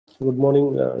Good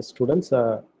morning, students.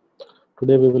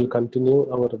 Today we will continue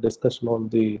our discussion on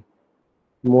the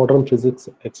modern physics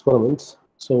experiments.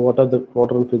 So, what are the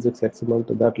modern physics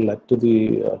experiments that led to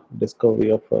the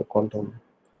discovery of quantum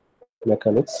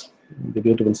mechanics, the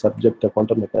beautiful subject of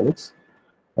quantum mechanics?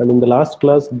 And in the last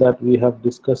class that we have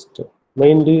discussed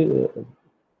mainly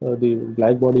the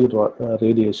black body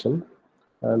radiation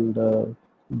and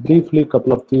briefly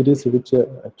couple of theories which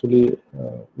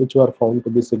which were found to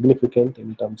be significant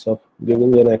in terms of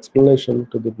giving an explanation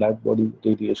to the black body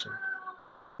radiation,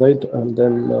 right? And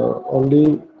then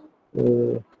only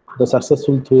the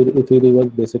successful theory was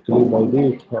basically by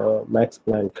the Max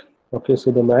Planck. Okay,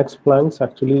 so the Max Planck's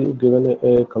actually given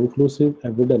a conclusive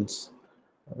evidence,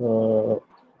 or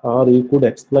he could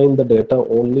explain the data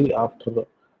only after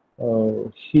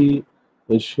he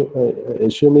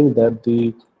assuming that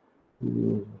the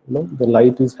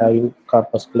light is having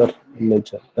corpuscular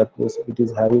nature. That means it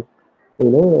is having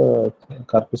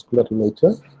corpuscular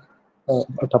nature.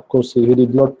 But of course, he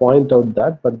did not point out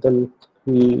that. But then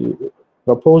he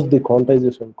proposed the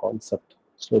quantization concept.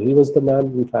 So he was the man,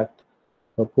 in fact,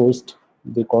 proposed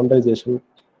the quantization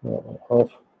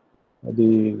of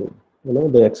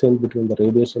the exchange between the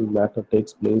radiation and matter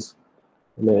takes place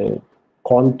in a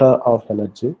quanta of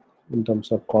energy. In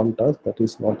terms of quantas, that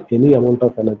is, not any amount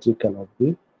of energy cannot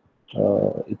be,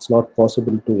 it's not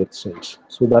possible to exchange.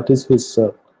 So that is his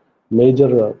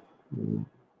major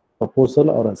proposal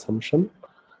or assumption.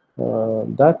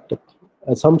 That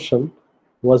assumption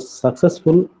was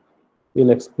successful in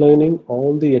explaining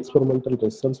all the experimental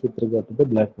results with regard to the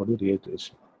black body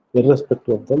radiation,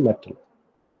 irrespective of the metal.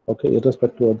 Okay,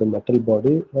 irrespective of the metal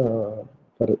body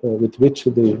with which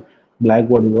the black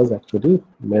body was actually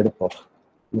made up of.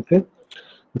 Okay,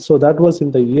 so that was in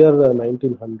the year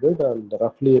 1900, and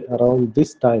roughly around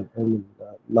this time, I mean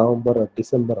November or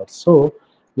December or so,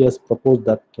 he has proposed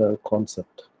that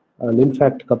concept. And in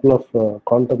fact, a couple of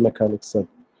quantum mechanics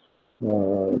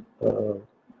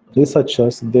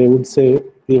researchers, they would say,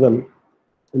 even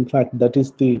in fact, that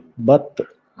is the birth,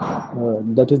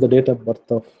 that is the date of birth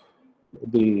of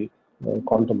the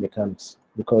quantum mechanics,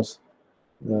 because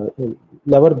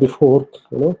never before,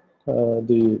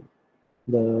 the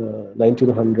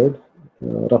 1900,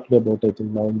 roughly about, I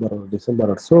think, November or December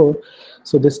or so.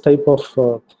 So this type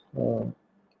of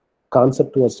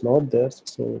concept was not there.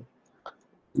 So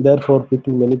therefore,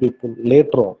 many people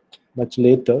later on, much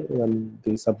later, when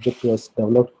the subject was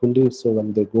developed fully, so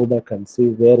when they go back and see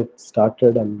where it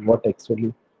started and what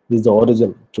actually is the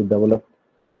origin to develop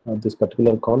this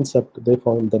particular concept, they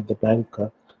found that the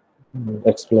Planck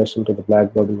explanation to the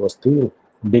black body was the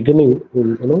beginning,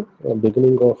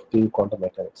 beginning of the quantum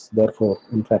mechanics. Therefore,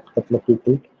 in fact, a couple of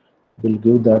people will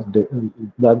give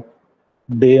that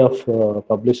day of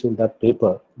publishing that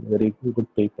paper, very good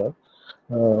paper,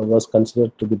 was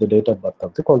considered to be the date of birth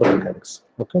of the quantum mechanics.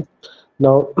 Okay,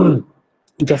 now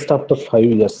just after 5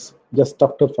 years,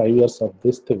 of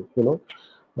this thing,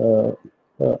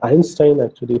 Einstein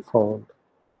actually found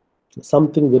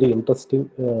something very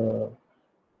interesting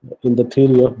in the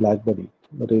theory of black body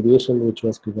radiation, which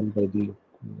was given by the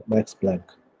Max Planck.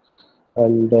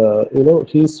 And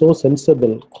he is so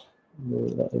sensible.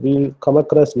 We come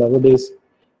across nowadays,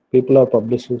 people are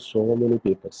publishing so many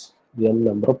papers, the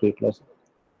number of papers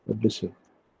publishing.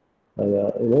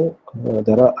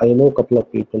 There are, I know a couple of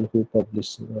people who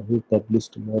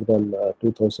published more than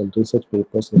 2,000 research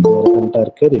papers in their entire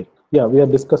career. Yeah, we are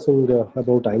discussing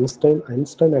about Einstein.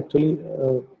 Einstein actually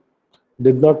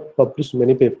did not publish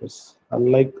many papers.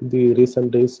 Unlike the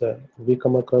recent days, we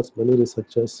come across many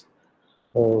researchers,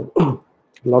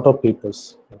 lot of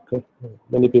papers. Okay,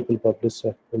 many people publish,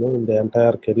 in their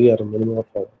entire career, minimum of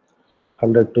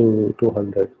 100 to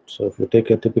 200. So if you take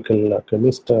a typical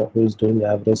chemist who is doing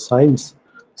average science,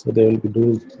 so they will be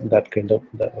doing that kind of,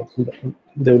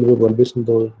 they will be publishing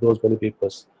those many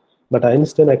papers. But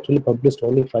Einstein actually published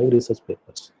only 5 research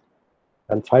papers,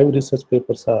 and 5 research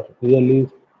papers are really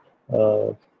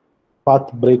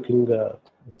path-breaking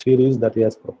theories that he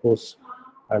has proposed,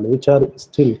 and which are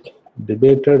still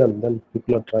debated, and then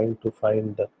people are trying to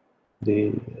find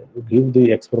give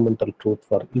the experimental truth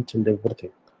for each and everything.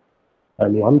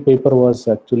 And one paper was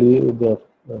actually the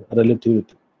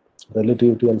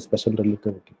relativity and special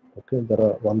relativity. Okay, there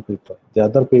are one paper. The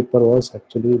other paper was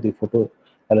actually the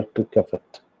photoelectric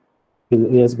effect.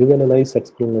 He has given a nice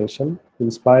explanation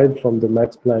inspired from the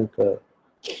Max Planck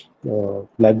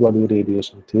black body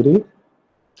radiation theory.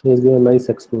 He has given a nice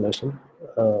explanation,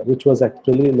 which was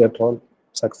actually later on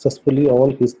successfully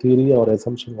all his theory or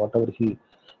assumption, whatever he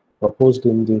proposed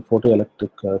in the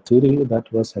photoelectric theory,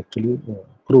 that was actually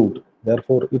proved.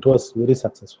 Therefore, it was very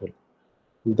successful.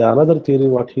 The another theory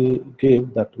what he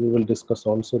gave that we will discuss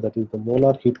also, that is the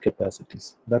molar heat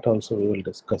capacities. That also we will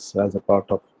discuss as a part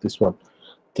of this one,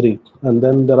 3. And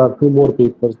then there are 2 more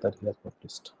papers that he has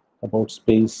published about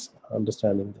space,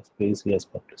 understanding the space. He has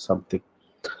published something.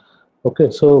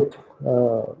 Okay, so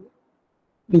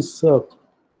his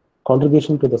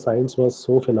contribution to the science was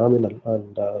so phenomenal,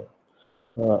 and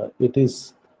it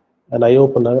is an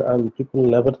eye-opener, and people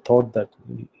never thought that.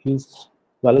 He's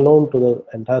well known to the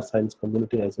entire science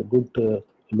community as a good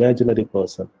imaginary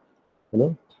person. You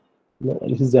know,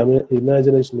 his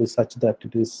imagination is such that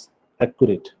it is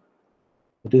accurate.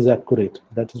 It is accurate.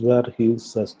 That is where he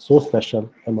is so special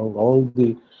among all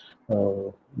the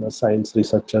science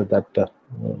researchers that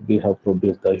we have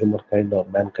produced, the humankind or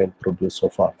mankind produced so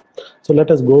far. So let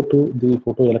us go to the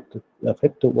photoelectric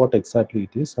effect, what exactly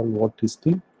it is, and what is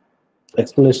the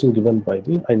explanation given by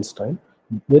the Einstein,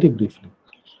 very briefly.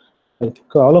 I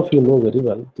think all of you know very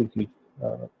well the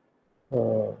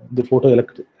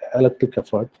photoelectric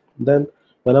effort. Then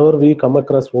whenever we come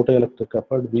across photoelectric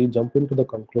effort, we jump into the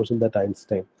conclusion that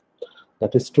Einstein.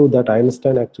 That is true, that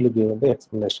Einstein actually gave the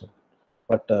explanation.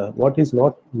 But what is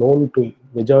not known to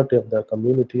majority of the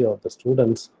community or the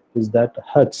students is that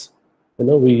hertz.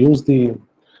 We use the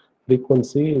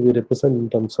frequency, we represent in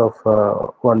terms of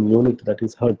one unit, that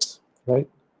is hertz, right?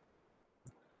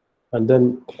 And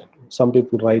then some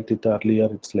people write it earlier,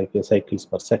 it's like a cycles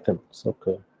per second. So,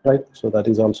 okay, right? So that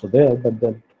is also there, but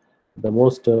then the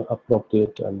most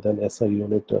appropriate and then SI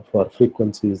unit for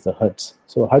frequency is the hertz.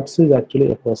 So hertz is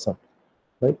actually a person,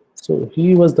 right? So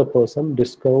he was the person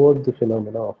discovered the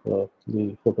phenomena of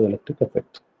the photoelectric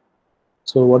effect.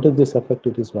 So what is this effect?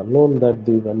 It is well known that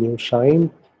when you shine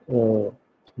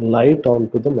light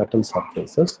onto the metal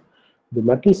surfaces, the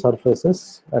metal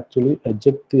surfaces actually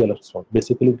eject the electron,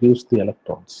 basically gives the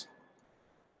electrons.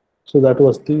 So that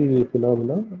was the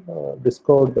phenomena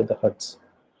discovered by the Hertz.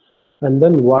 And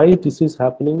then why this is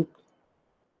happening,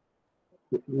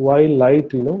 why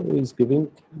light is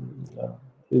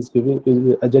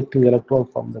ejecting electron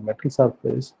from the metal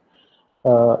surface,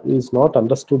 is not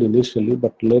understood initially,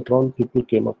 but later on people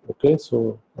came up. Okay,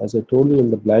 so as I told you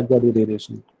in the black body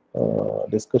radiation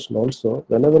discussion also,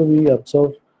 whenever we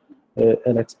observe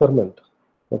an experiment,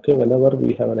 okay, whenever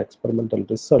we have an experimental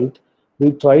result,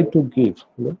 we try to give,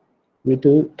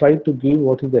 try to give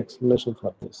what is the explanation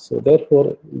for this. So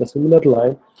therefore, in the similar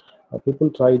line, many people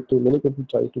try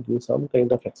to give some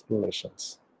kind of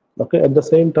explanations. Okay, at the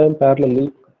same time,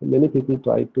 parallelly, many people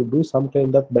try to do some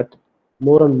kind of that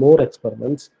more and more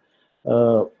experiments,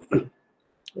 uh,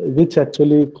 which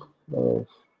actually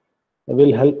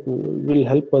will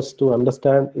help us to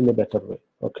understand in a better way.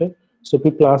 Okay, so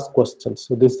people ask questions.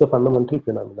 So this is the fundamental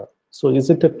phenomena. So is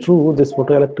it a true, this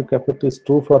photoelectric effect is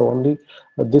true for only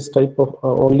this type of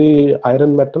only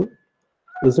iron metal?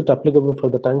 Is it applicable for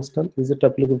the tungsten? Is it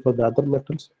applicable for the other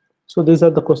metals? So these are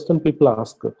the questions people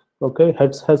ask. Okay,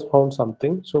 Hertz has found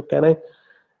something. So can I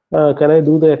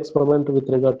do the experiment with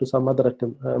regard to some other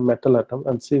metal atom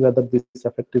and see whether this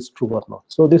effect is true or not?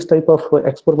 So this type of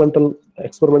experimental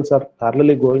experiments are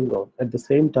parallelly going on. At the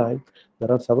same time, there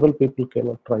are several people came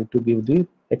and try to give the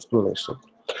explanation.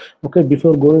 Okay,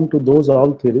 before going to those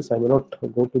all theories, I may not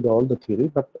go to all the theory,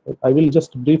 but I will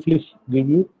just briefly give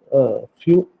you a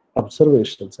few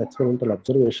observations, experimental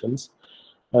observations,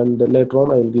 and later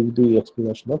on I will give the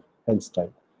explanation of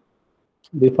Einstein.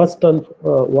 The first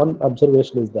one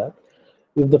observation is that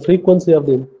if the frequency of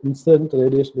the incident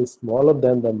radiation is smaller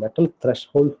than the metal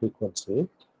threshold frequency,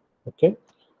 okay,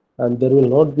 and there will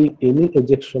not be any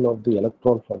ejection of the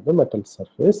electron from the metal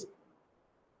surface,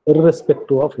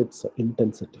 irrespective of its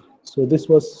intensity. So this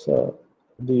was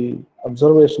the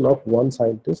observation of one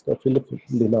scientist, Philip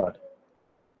Lenard.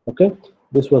 Okay,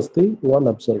 this was the one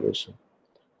observation.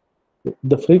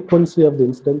 The frequency of the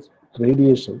incident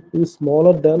radiation is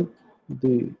smaller than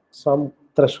some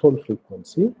threshold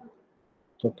frequency.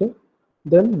 Okay,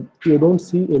 then you don't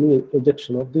see any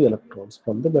ejection of the electrons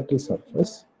from the metal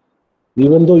surface,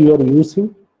 even though you are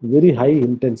using very high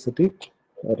intensity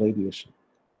radiation.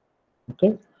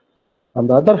 Okay. On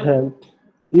the other hand,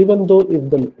 even though if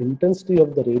the intensity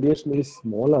of the radiation is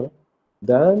smaller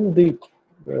than the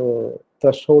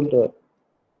threshold,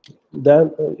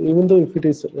 then even though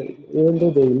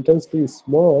the intensity is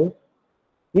small,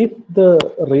 if the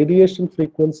radiation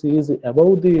frequency is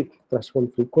above the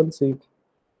threshold frequency,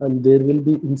 and there will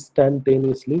be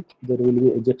instantaneously there will be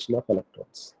ejection of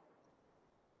electrons.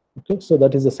 Okay, so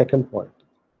that is the second point.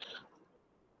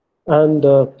 And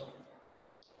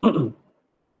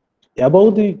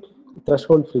above the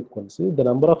threshold frequency, the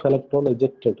number of electrons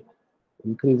ejected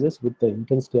increases with the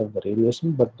intensity of the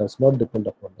radiation, but does not depend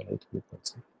upon the light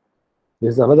frequency.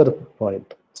 This is another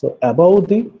point. So above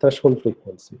the threshold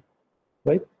frequency,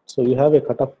 right? So you have a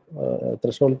cutoff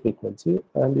threshold frequency,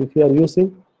 and if you are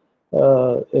using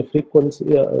a frequency,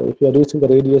 if you are using the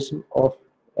radiation of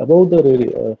above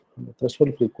the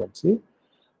threshold frequency,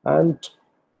 and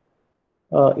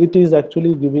it is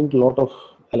actually giving a lot of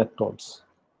electrons,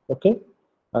 okay,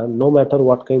 and no matter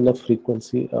what kind of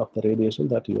frequency of the radiation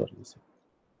that you are using,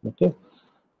 okay,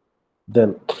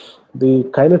 then the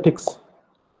kinetic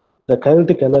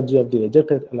energy of the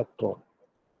ejected electron.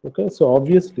 Okay, so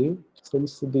obviously,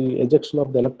 since the ejection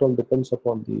of the electron depends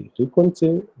upon the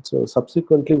frequency, so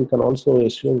subsequently we can also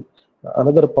assume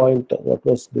another point what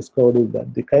was discovered is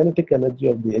that the kinetic energy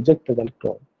of the ejected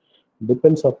electron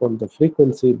depends upon the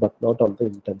frequency but not on the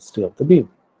intensity of the beam.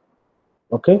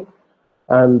 Okay,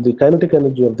 and the kinetic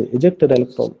energy of the ejected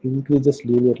electron increases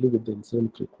linearly with the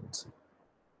incident frequency.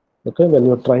 Okay, when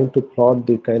you're trying to plot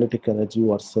the kinetic energy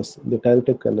versus the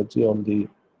kinetic energy on the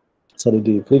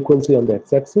frequency on the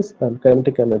x-axis and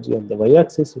kinetic energy on the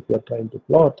y-axis, if you are trying to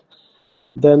plot,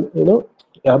 then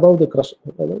above the crush,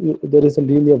 there is a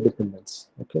linear dependence.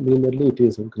 Okay, linearly it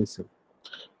is increasing,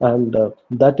 and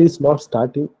that is not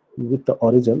starting with the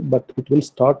origin, but it will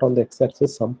start on the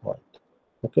x-axis some point.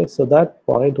 Okay, so that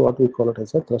point, what we call it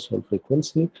as a threshold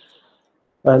frequency,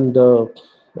 and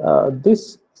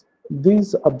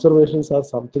these observations are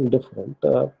something different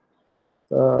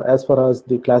as far as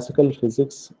the classical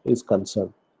physics is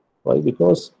concerned. Why?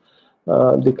 Because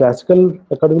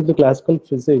according to the classical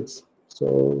physics,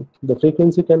 so the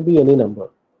frequency can be any number.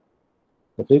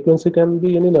 The frequency can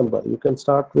be any number. You can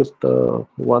start with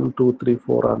 1, 2, 3,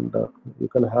 4, and you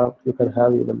can have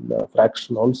even a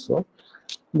fraction also.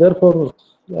 Therefore,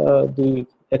 the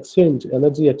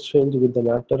energy exchange with the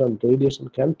matter and radiation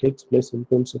can take place in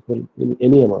principle in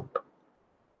any amount.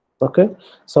 Okay,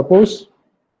 suppose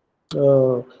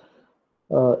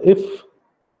if,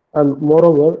 and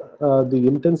moreover, the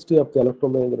intensity of the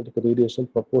electromagnetic radiation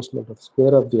proportional to the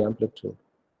square of the amplitude.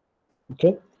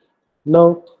 Okay,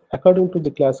 now according to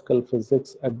the classical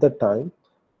physics at that time,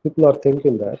 people are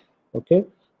thinking that, okay,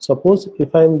 suppose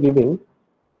if I am giving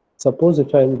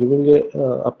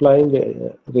applying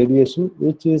a radiation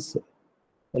which is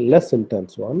a less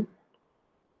intense one,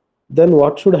 then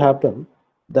what should happen?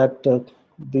 That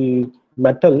the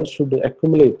metal should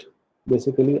accumulate,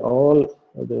 basically all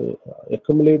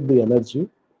accumulate the energy,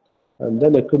 and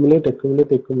then accumulate.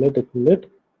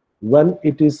 When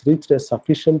it is reached a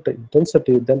sufficient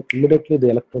intensity, then immediately the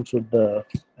electron should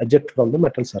eject from the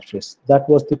metal surface. That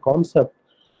was the concept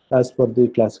as per the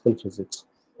classical physics.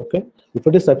 Okay, if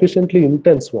it is sufficiently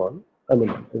intense one, I mean,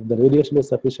 if the radiation is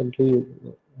sufficiently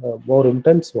more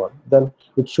intense one, then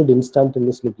it should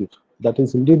instantaneously give. That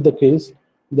is indeed the case.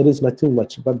 There is nothing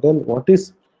much. But then what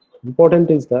is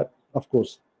important is that, of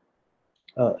course,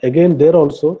 again there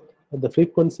also the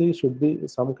frequency should be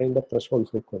some kind of threshold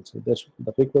frequency.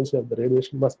 The frequency of the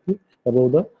radiation must be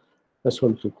above the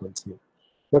threshold frequency.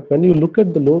 But when you look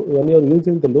at the when you are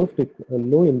using the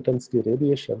low intensity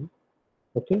radiation,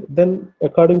 okay, then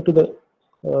according to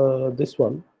the this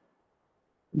one,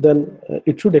 then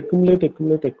it should accumulate,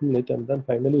 and then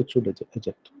finally it should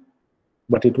eject.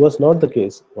 But it was not the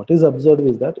case. What is observed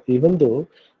is that even though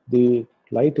the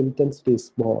light intensity is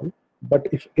small, but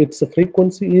if its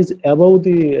frequency is above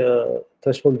the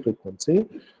threshold frequency,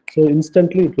 so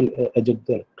instantly it will eject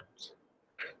the electrons.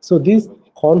 So this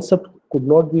concept could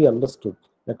not be understood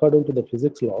according to the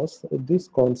physics laws. This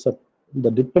concept,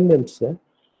 the dependence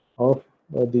of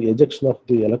the ejection of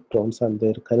the electrons and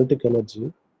their kinetic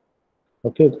energy,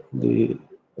 okay,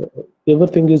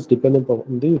 everything is dependent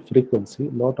on the frequency,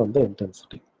 not on the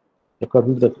intensity.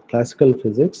 According to the classical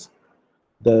physics,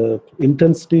 the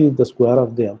intensity is the square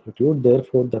of the amplitude.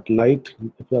 Therefore, that light,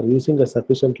 if you are using a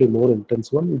sufficiently more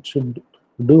intense one, it should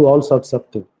do all sorts of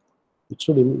things. It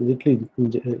should immediately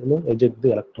eject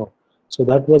the electron. So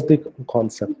that was the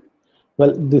concept.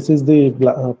 Well, this is the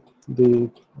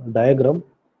diagram.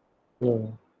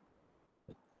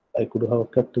 I could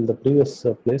have kept in the previous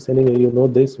place. Anyway, you know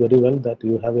this very well, that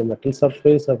you have a metal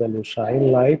surface, and when you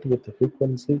shine light with the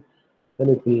frequency, then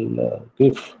it will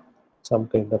give some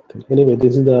kind of thing. Anyway,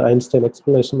 this is the Einstein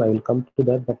explanation. I will come to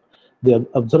that, but the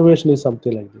observation is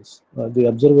something like this. The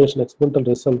observation experimental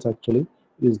results actually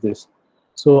is this.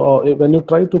 So when you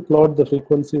try to plot the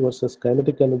frequency versus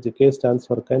kinetic energy, K stands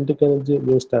for kinetic energy,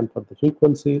 mu stands for the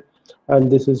frequency,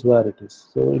 and this is where it is.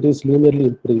 So it is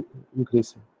linearly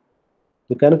increasing.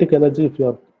 The kinetic energy, if you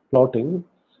are plotting,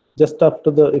 just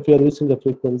after if you are using a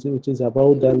frequency which is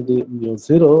above than the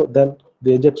mu0, then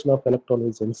the ejection of electron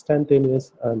is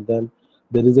instantaneous, and then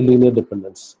there is a linear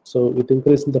dependence. So it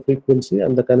increases the frequency,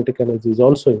 and the kinetic energy is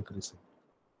also increasing.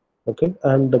 Okay,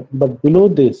 and but below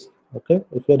this, okay,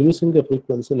 if you are using a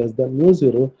frequency less than mu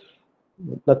zero,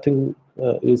 nothing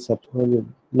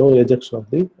no ejection of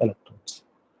the electrons.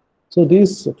 So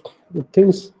these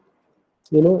things,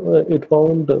 it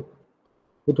found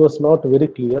it was not very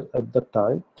clear at that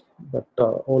time, but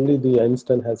only the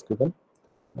Einstein has given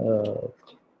uh,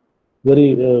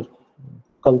 very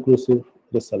conclusive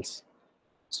results.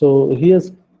 So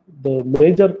here's the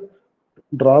major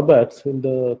drawbacks in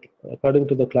the according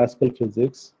to the classical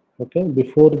physics. Okay,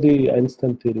 before the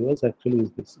Einstein theory was actually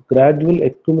is this gradual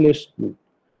accumulation,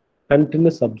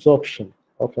 continuous absorption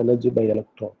of energy by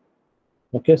electron.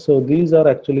 Okay, so these are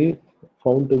actually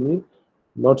found to be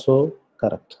not so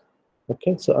correct.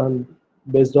 Okay, so and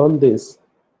based on this,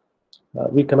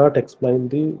 we cannot explain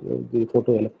the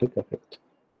photoelectric effect.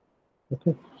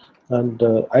 Okay, and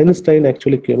Einstein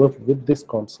actually came up with this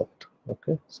concept.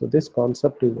 Okay, so this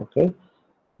concept is okay.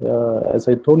 As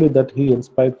I told you that he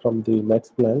inspired from the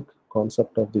Max Planck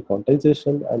concept of the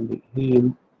quantization, and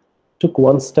he took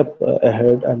one step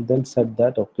ahead and then said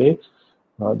that okay,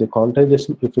 the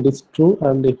quantization, if it is true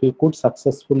and if we could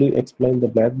successfully explain the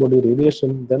black body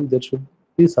radiation, then there should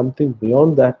be something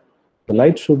beyond that. The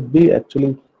light should be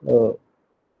actually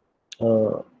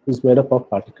is made up of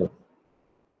particle.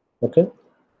 Okay,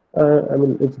 I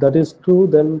mean, if that is true,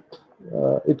 then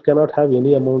it cannot have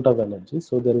any amount of energy.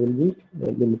 So there will be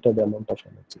a limited amount of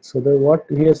energy. So what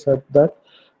he has said that,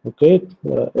 okay,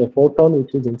 a photon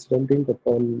which is incidenting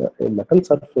upon a metal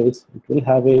surface, it will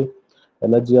have a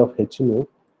energy of h nu.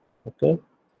 Okay,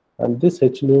 and this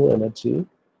h nu energy,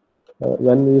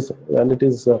 when it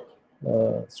is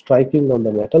striking on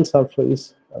the metal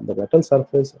surface, and the metal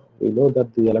surface, we know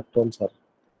that the electrons are,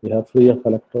 we have free of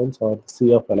electrons or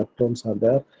sea of electrons are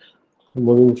there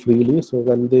moving freely. So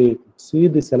when they see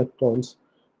these electrons,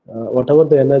 whatever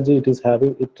the energy it is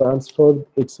having, it transferred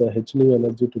its h nu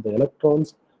energy to the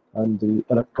electrons, and the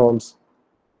electrons,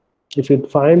 if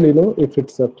it find,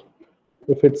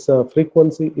 if its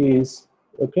frequency is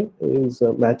okay, is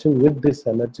matching with this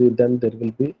energy, then there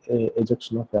will be a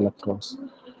ejection of electrons.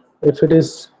 If it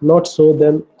is not so,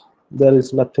 then there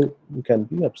is nothing can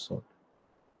be absorbed.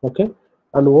 Okay,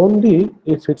 and only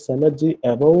if its energy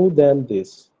above than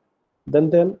this,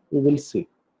 then we will see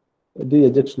the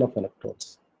ejection of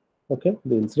electrons. Okay,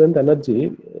 the incident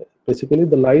energy, basically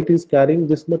the light is carrying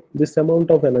this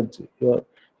amount of energy.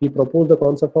 He proposed the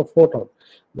concept of photon.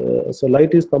 So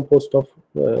light is composed of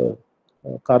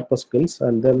corpuscles,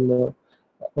 and then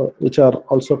which are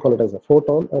also called as a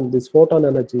photon, and this photon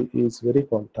energy is very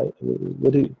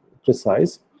very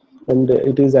precise, and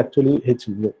it is actually h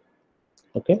nu.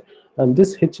 Okay, and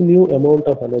this h nu amount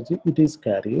of energy it is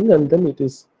carrying, and then it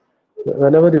is,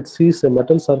 whenever it sees a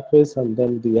metal surface and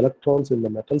then the electrons in the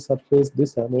metal surface,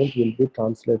 this amount will be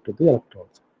translated to the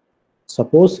electrons.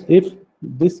 Suppose if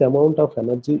this amount of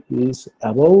energy is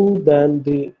above than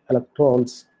the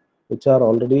electrons which are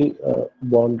already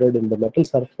bonded in the metal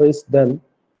surface, then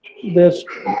there's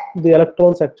the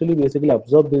electrons actually basically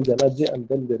absorb this energy, and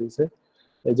then there is a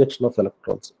ejection of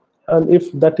electrons. And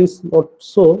if that is not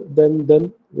so,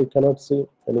 then we cannot see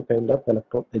any kind of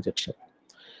electron ejection.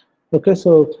 Okay,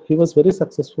 so he was very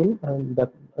successful,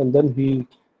 and then he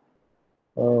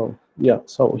yeah,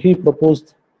 so he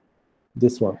proposed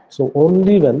this one. So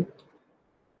only when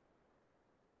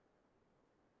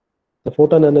the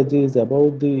photon energy is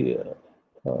above the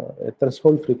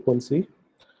threshold frequency,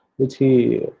 which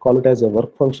he called it as a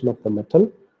work function of the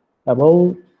metal,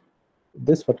 above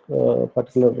this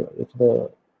particular, if the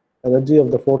energy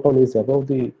of the photon is above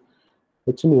the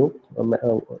h nu,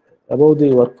 above the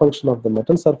work function of the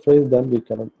metal surface, then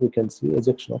we can see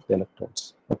ejection of the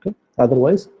electrons. Okay,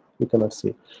 otherwise we cannot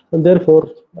see. And therefore,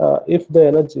 if the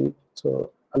energy,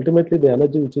 so ultimately the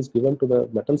energy which is given to the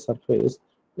metal surface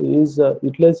is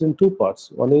utilized in two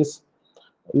parts. One is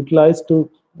utilized to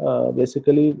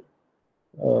basically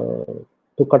uh,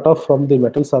 to cut off from the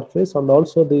metal surface, and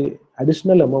also the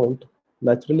additional amount,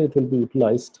 naturally it will be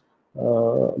utilized,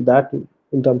 that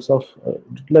in terms of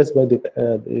utilized by the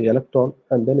electron,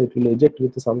 and then it will eject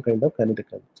with some kind of kinetic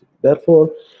energy.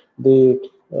 Therefore, the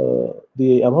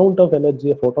amount of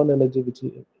energy, photon energy,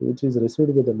 which is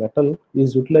received with the metal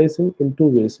is utilizing in two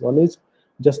ways. One is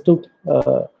just to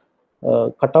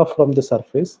cut off from the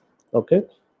surface. Okay,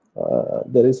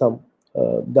 there is some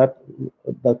that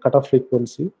the cutoff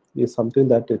frequency is something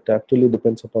that it actually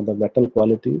depends upon the metal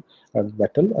quality and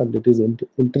metal, and it is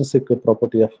intrinsic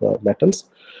property of metals.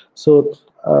 So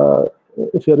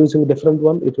if you are using a different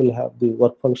one, it will have the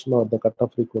work function or the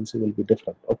cutoff frequency will be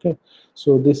different. Okay,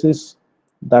 so this is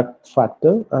that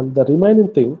factor, and the remaining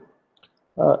thing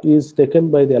is taken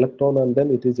by the electron, and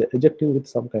then it is ejecting with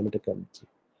some kinetic energy.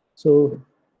 So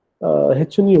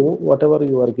h nu, whatever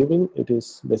you are giving, it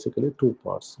is basically two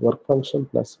parts: work function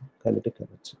plus kinetic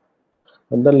energy.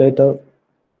 And then later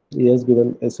he has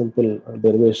given a simple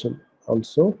derivation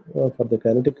also for the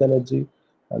kinetic energy,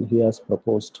 and he has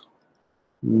proposed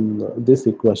this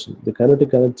equation. The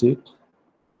kinetic energy,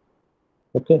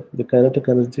 okay, the kinetic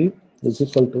energy is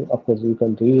equal to, of course, you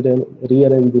can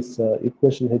rearrange this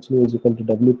equation. H nu is equal to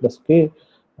W plus K,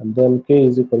 and then K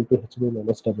is equal to H nu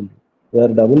minus W, where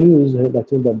W is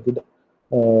nothing but the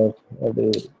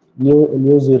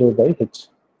nu zero by H.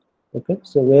 Okay,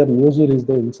 so where mu zero is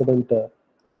the incident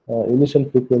initial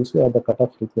frequency or the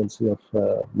cutoff frequency of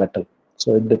metal.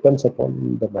 So it depends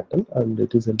upon the metal, and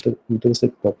it is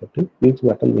intrinsic property. Each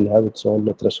metal will have its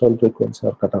own threshold frequency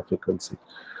or cutoff frequency.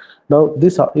 Now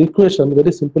this equation,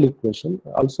 very simple equation,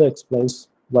 also explains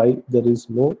why there is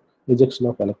no ejection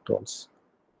of electrons.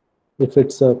 If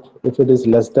it is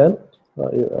less than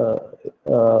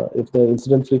if the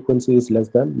incident frequency is less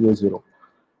than mu zero.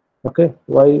 Okay,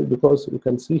 why? Because you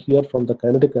can see here from the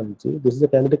kinetic energy, this is the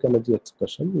kinetic energy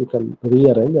expression. You can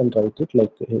rearrange and write it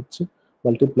like H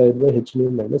multiplied by H nu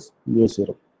minus mu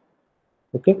zero.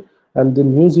 Okay, and the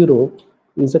mu zero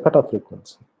is the cutoff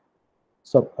frequency.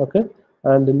 So, okay,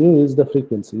 and the mu is the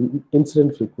frequency,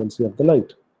 incident frequency of the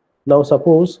light. Now,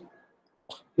 suppose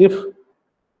if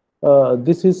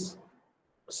this is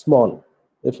small,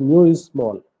 if mu is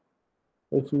small,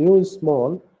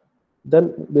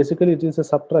 then basically it is a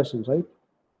subtraction, right?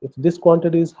 If this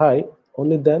quantity is high,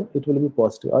 only then it will be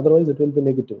positive. Otherwise, it will be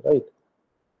negative, right?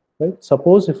 Right.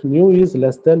 Suppose if mu is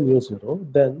less than mu zero,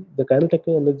 then the kinetic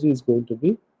energy is going to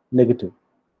be negative.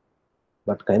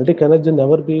 But kinetic energy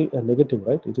never be a negative,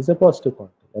 right? It is a positive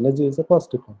quantity. Energy is a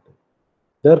positive quantity.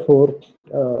 Therefore,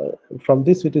 from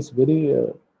this it is very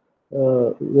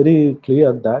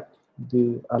clear that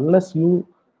unless you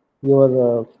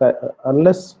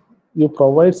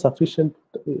provide sufficient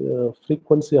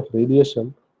frequency of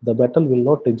radiation, the metal will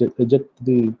not eject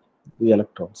the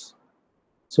electrons.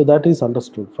 So that is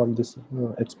understood from this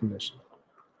explanation,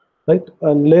 right?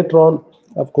 And later on,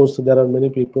 of course, there are many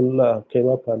people came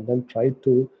up and then tried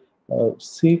to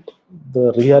seek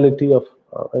the reality of,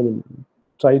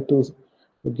 try to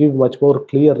give much more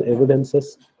clear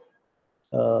evidences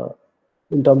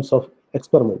in terms of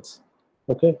experiments.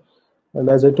 Okay, and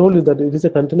as I told you that it is a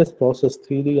continuous process.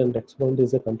 Theory and experiment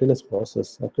is a continuous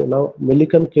process. Okay, now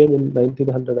Millikan came in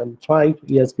 1905.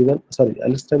 He has given, sorry,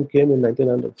 Einstein came in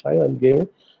 1905 and gave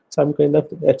some kind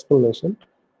of explanation,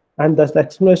 and that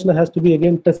explanation has to be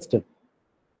again tested,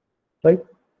 right?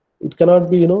 It cannot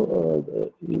be,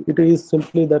 it is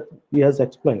simply that he has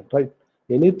explained, right?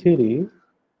 Any theory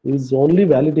is only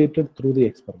validated through the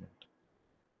experiment.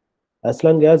 As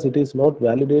long as it is not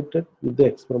validated with the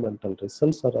experimental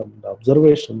results or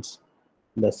observations,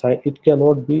 it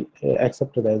cannot be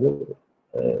accepted as a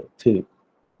theory,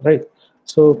 right?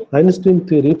 So Einstein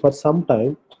theory, for some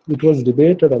time it was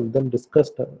debated and then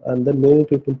discussed, and then many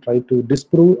people try to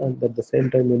disprove, and at the same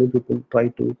time many people try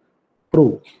to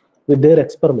prove with their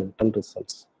experimental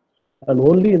results. And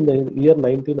only in the year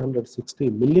 1960,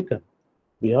 Millikan,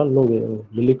 we all know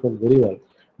Millikan very well.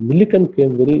 Millikan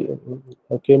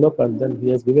came up, and then he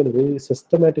has given very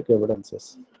systematic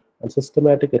evidences and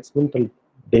systematic experimental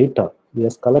data. He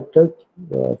has collected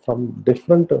from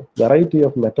different variety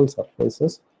of metal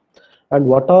surfaces, and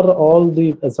what are all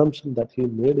the assumptions that he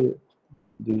made,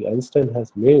 the Einstein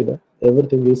has made,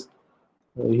 everything is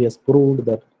he has proved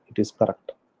that it is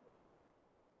correct.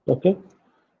 Okay,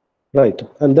 right.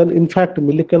 And then in fact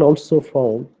Millikan also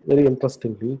found, very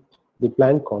interestingly, the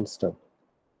Planck constant.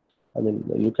 I mean,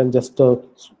 you can just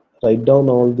write down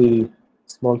all the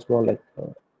small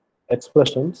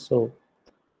expressions. So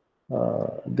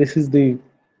this is the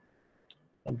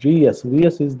Vs.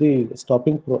 Vs is the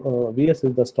Vs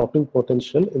is the stopping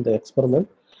potential in the experiment.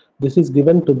 This is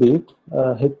given to be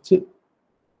h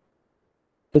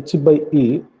by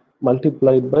E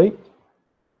multiplied by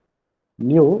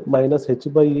nu minus h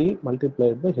by E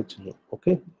multiplied by h nu.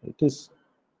 Okay, it is.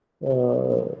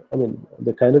 I mean,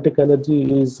 the kinetic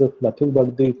energy is nothing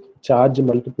but the charge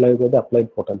multiplied by the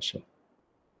applied potential.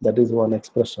 That is one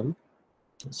expression.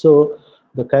 So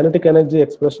the kinetic energy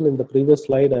expression in the previous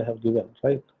slide I have given,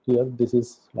 right? Here this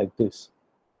is like this.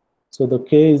 So the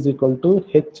K is equal to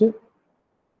H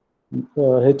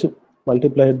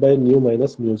multiplied by nu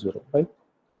minus mu zero, right?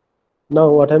 Now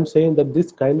what I'm saying that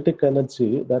this kinetic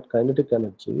energy,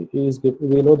 is,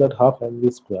 we know that half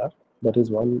mv square, that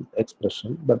is one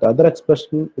expression. But the other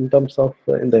expression in terms of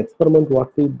in the experiment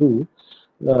what we do,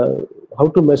 how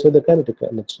to measure the kinetic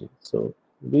energy. So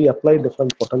we apply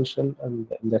different potential and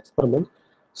in the experiment.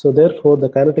 So therefore the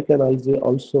kinetic energy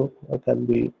also can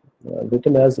be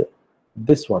written as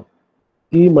this one,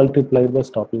 E multiplied by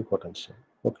stopping potential.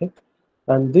 Okay,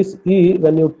 and this E,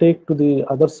 when you take to the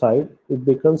other side, it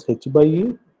becomes H by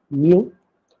E mu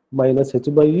minus H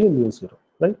by E mu 0,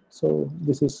 right? So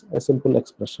this is a simple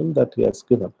expression that he has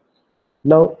given.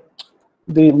 Now,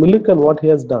 the Millikan, what he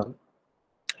has done,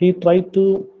 he tried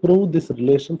to prove this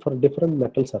relation for different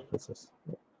metal surfaces.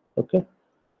 Okay,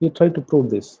 he tried to prove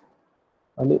this,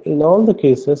 and in all the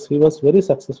cases, he was very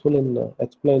successful in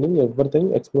explaining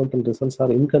everything. Experimental results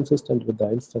are inconsistent with the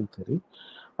Einstein theory,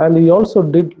 and he also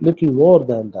did little more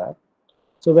than that.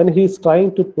 So when he is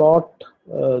trying to plot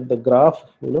the graph,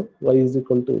 y is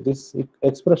equal to this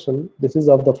expression, this is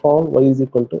of the form y is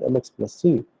equal to mx plus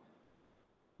c.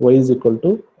 Y is equal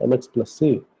to mx plus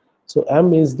c. So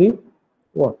m is the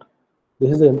what?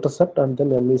 This is the intercept, and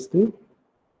then m is the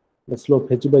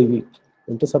slope h by v.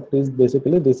 Intercept is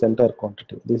basically this entire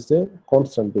quantity. This is a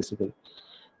constant basically.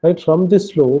 Right, from this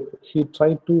slope, he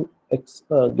tried to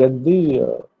get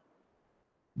the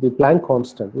Planck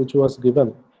constant, which was given,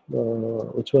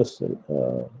 which was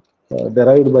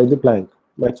derived by the Planck,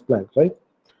 Max Planck, right?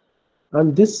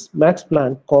 And this Max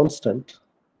Planck constant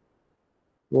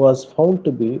was found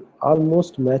to be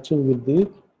almost matching with the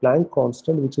Planck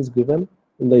constant, which is given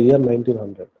in the year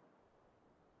 1900.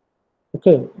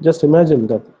 Okay, just imagine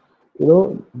that,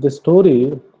 the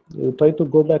story, you try to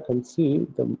go back and see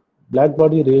the black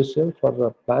body ratio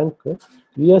for Planck.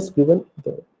 He has given,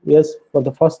 for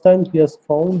the first time, he has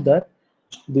found that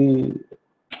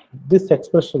this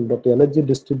expression, that energy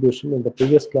distribution, in the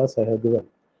previous class I have given,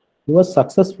 he was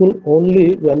successful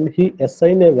only when he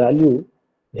assigned a value,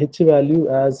 h value,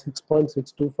 as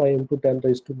 6.625 into 10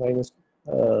 raised to minus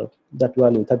that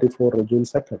value, 34 joule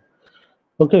second.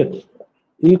 Okay,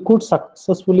 he could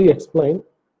successfully explain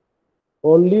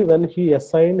only when he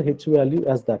assigned h value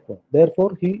as that one.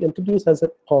 Therefore, he introduced as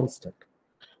a constant.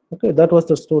 Okay, that was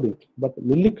the story. But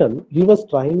Millikan, he was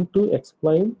trying to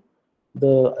explain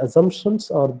the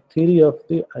assumptions or theory of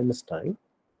the Einstein,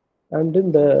 and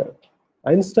in the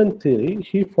Einstein theory,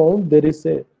 he found there is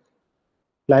a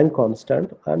Planck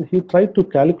constant, and he tried to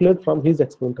calculate from his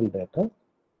experimental data.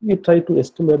 He tried to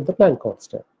estimate the Planck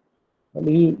constant, and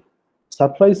he,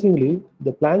 surprisingly,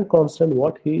 the Planck constant,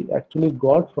 what he actually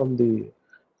got from the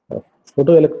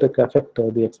photoelectric effect,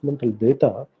 the experimental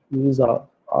data, is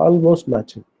almost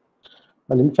matching.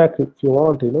 And in fact, if you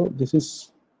want, this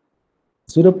is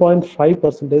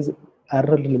 0.5%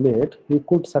 error limit, he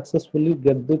could successfully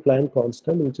get the Planck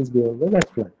constant, which is given by Max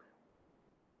Planck.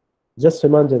 Just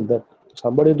imagine that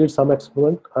somebody did some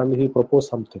experiment and he proposed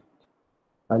something,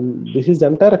 and this is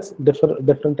entire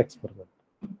different experiment,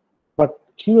 but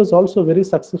he was also very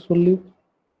successfully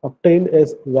obtained a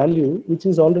value which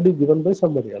is already given by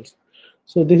somebody else.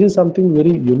 So this is something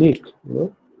very unique.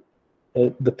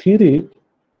 The theory,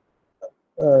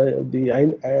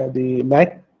 the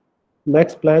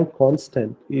Max Planck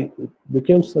constant, it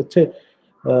became such a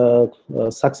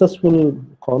successful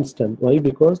constant. Why?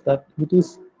 Because that it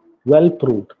is well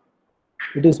proved.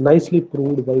 It is nicely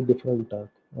proved by different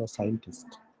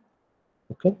scientists.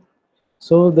 Okay,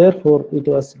 so therefore it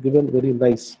was given very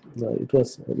nice. It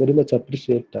was very much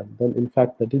appreciated. And then, in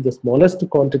fact, that is the smallest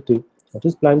quantity. That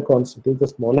is Planck constant. Is the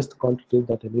smallest quantity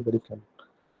that anybody can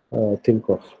think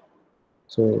of.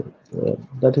 So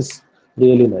that is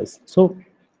really nice. So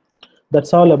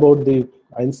that's all about the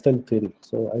Einstein theory.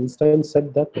 So Einstein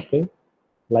said that, okay,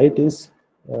 light is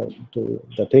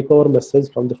the takeover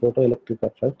message from the photoelectric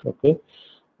effect. Okay,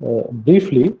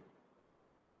 briefly,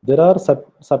 there are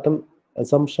certain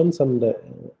assumptions and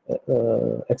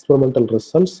experimental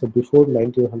results before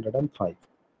 1905.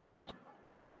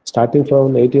 Starting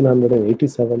from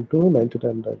 1887 to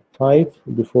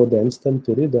 1905, before the Einstein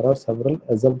theory, there are several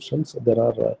assumptions. There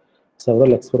are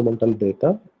several experimental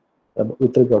data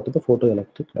with regard to the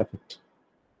photoelectric effect.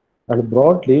 And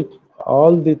broadly,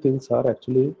 all the things are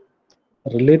actually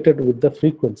related with the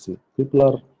frequency. People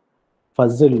are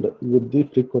puzzled with the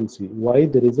frequency. Why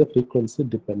there is a frequency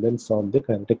dependence on the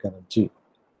kinetic energy?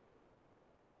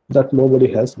 That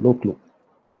nobody has no clue.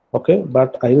 Okay,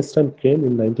 but Einstein came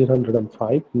in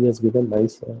 1905. He has given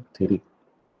nice theory.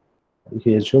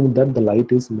 He assumed that the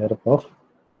light is made up of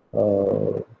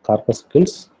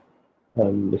corpuscles,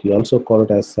 and he also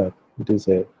called it as it is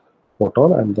a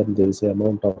photon, and then there is a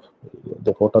amount of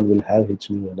the photon will have h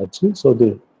nu energy. So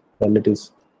when it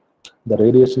is the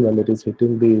radiation, when it is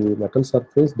hitting the metal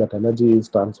surface, that energy is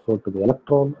transferred to the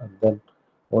electron, and then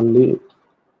only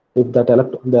if that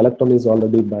the electron is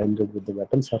already binded with the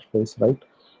metal surface, right?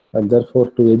 And therefore,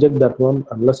 to eject that one,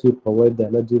 unless you provide the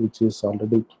energy which is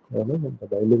already the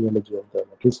binding energy of the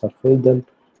metal surface, then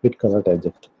it cannot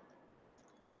eject.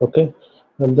 Okay,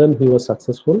 and then he was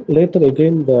successful. Later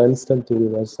again, the Einstein theory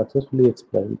was successfully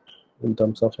explained in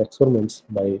terms of experiments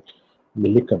by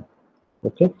Millikan.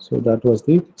 Okay, so that was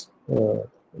the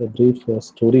a brief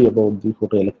story about the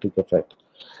photoelectric effect.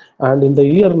 And in the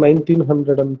year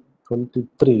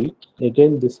 1923,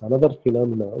 again this another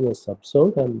phenomena was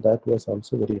observed, and that was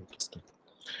also very interesting.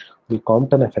 The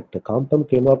Compton effect. Compton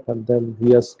came up, and then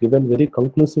he has given very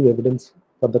conclusive evidence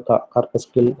for the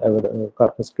corpuscle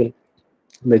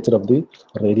nature of the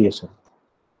radiation.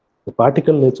 The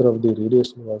particle nature of the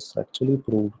radiation was actually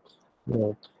proved.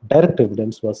 Direct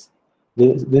evidence was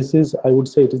this is, I would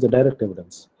say, it is the direct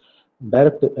evidence.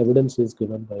 Direct evidence is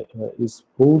given by is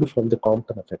proved from the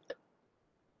Compton effect.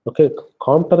 Okay,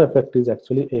 Compton effect is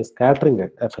actually a scattering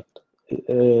effect,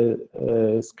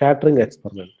 a scattering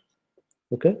experiment.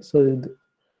 Okay, so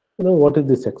what is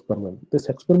this experiment? This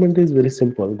experiment is very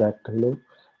simple. That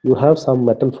you have some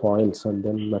metal foils, and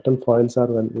then metal foils are,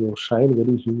 when you shine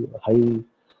very high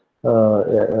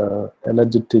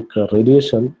energetic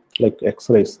radiation like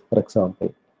X-rays, for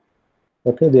example.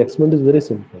 Okay, the experiment is very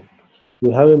simple.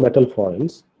 You have a metal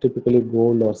foils, typically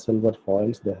gold or silver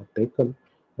foils they have taken,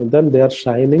 and then they are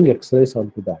shining X-rays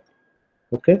onto that.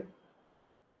 Okay,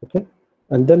 okay,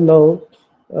 and then now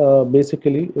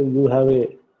basically you have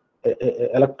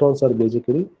electrons are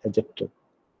basically ejected.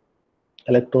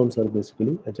 Electrons are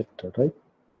basically ejected, right?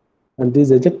 And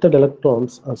these ejected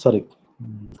electrons,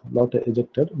 not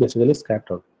ejected, basically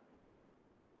scattered.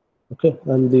 Okay,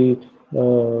 and the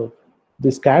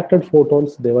scattered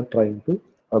photons they were trying to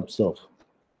observe.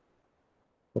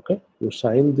 Okay, you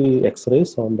shine the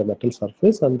X-rays on the metal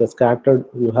surface, and the scattered,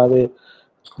 you have a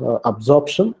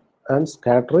absorption and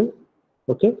scattering.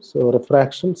 Okay, so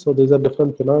refraction. So these are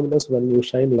different phenomena when you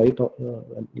shine light,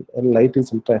 and light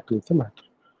is interacting with the matter.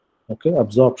 Okay,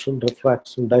 absorption,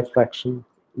 refraction, diffraction.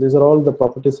 These are all the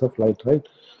properties of light, right?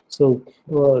 So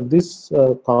this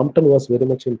Compton was very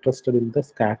much interested in the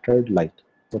scattered light.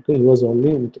 Okay, he was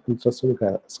only interested in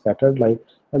scattered light,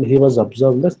 and he was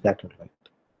observing the scattered light.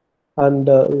 And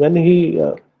when he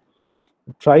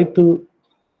tried to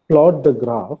plot the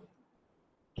graph,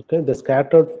 okay, the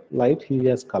scattered light he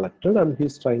has collected, and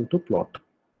he's trying to plot.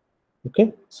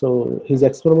 Okay, so his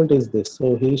experiment is this.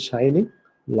 So he is shining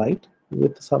light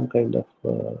with some kind of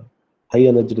high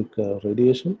energetic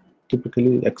radiation.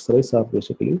 Typically, X-rays are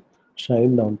basically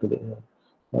shined onto the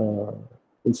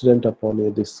incident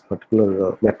upon this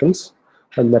particular metals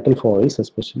and metal foils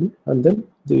especially, and then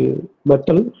the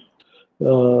metal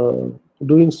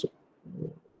doing so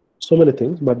many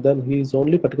things, but then he is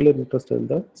only particularly interested in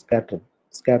the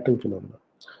scattering phenomena.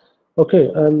 Okay,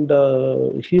 and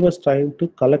he was trying to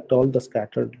collect all the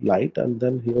scattered light, and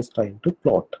then he was trying to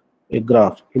plot a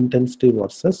graph, intensity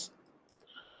versus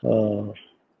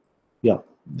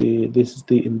this is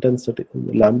the intensity,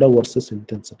 lambda versus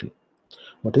intensity.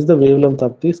 What is the wavelength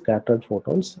of the scattered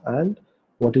photons, and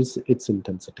what is its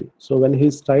intensity? So when he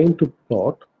is trying to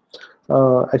plot,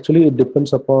 actually it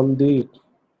depends upon the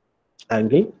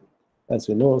angle. As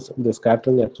you know, the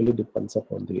scattering actually depends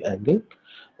upon the angle,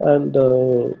 and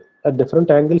at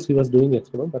different angles he was doing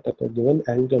experiment, but at a given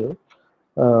angle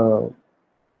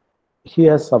he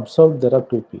has observed there are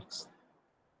two peaks.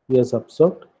 He has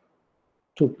observed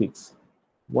two peaks.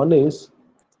 One is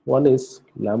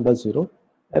lambda 0.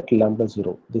 At lambda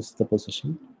 0, this is the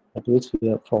position at which we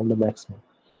have found the maximum.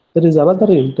 There is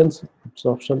another intense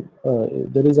absorption.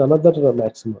 There is another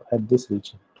maximum at this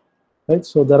region, right?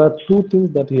 So there are two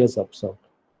things that he has observed.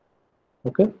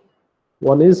 Okay,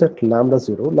 one is at lambda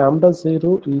 0. Lambda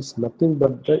 0 is nothing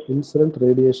but the incident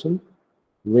radiation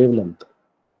wavelength.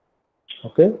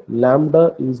 Okay,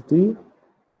 lambda is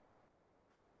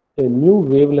a new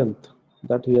wavelength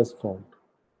that he has found,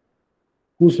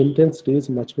 whose intensity is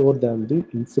much more than the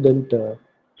incident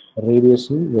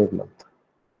radiation wavelength.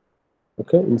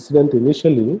 Okay, incident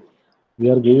initially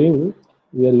we are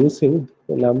using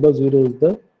lambda 0 is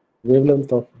the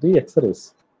wavelength of the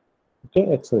X-rays.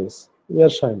 Okay, X-rays we are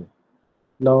shining.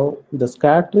 Now the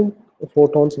scattering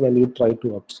photons, when you try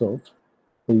to observe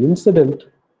the incident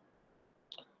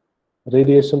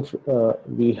radiation,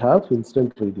 we have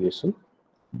incident radiation,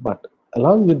 but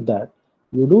along with that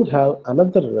you do have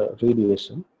another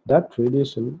radiation. That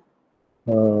radiation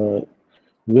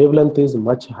wavelength is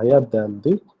much higher than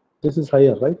this is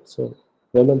higher, right? So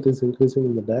wavelength is increasing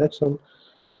in the direction,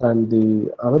 and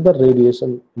the another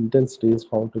radiation intensity is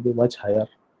found to be much higher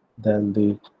than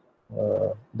the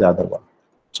other one.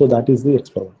 So that is the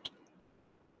experiment.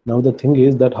 Now the thing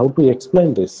is that how to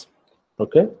explain this.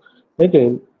 Okay,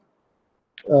 again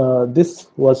this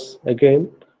was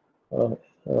again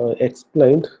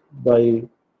explained by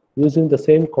using the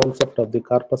same concept of the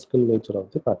corpuscle nature of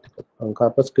the particle and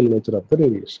corpuscle nature of the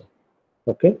radiation.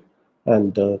 Okay,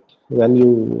 and when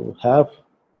you have,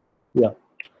 yeah,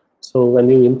 so when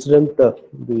you incident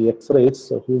the X-rays,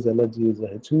 so whose energy is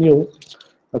h nu,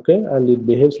 okay, and it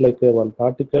behaves like a one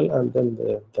particle, and then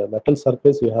the metal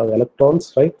surface you have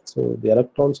electrons, right? So the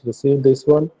electrons receive this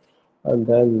one, and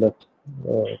then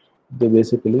they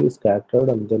basically scattered,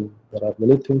 and then there are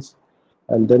many things,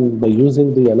 and then by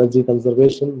using the energy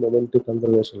conservation, momentum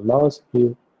conservation laws,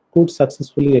 you could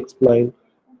successfully explain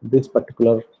this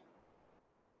particular.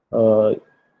 Uh,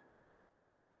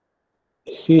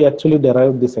 he actually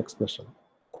derived this expression.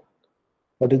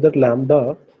 What is that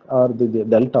lambda or the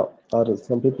delta, or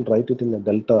some people write it in a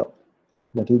delta,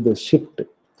 that is the shift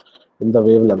in the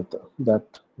wavelength,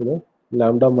 that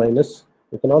lambda minus,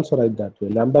 you can also write that way,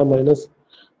 lambda minus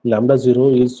lambda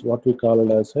 0 is what we call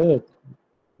it as a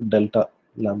delta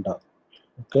lambda.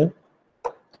 Okay,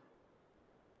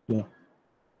 yeah,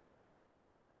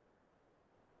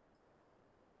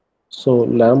 so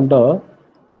lambda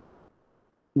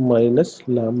minus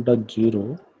lambda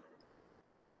 0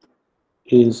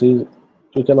 is you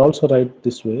can also write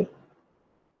this way,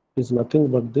 is nothing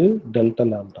but the delta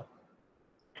lambda.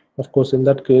 Of course, in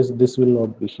that case, this will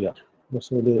not be here.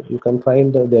 So you can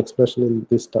find the expression in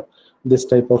this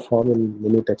type of form in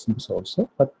many textbooks also,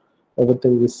 but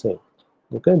everything is same.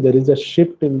 Okay, there is a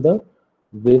shift in the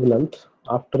wavelength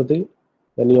after the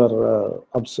when you are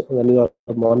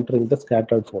monitoring the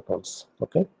scattered photons.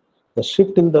 Okay, the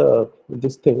shift in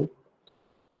this thing,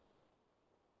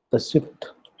 the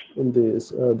shift in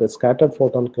the scattered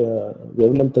photon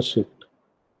wavelength shift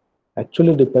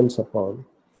actually depends upon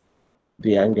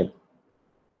the angle.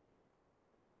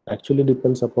 Actually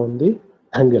depends upon the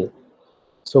angle.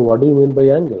 So what do you mean by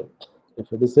angle?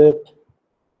 If it is a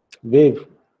wave,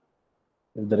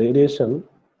 if the radiation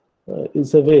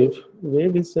is a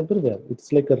wave is everywhere.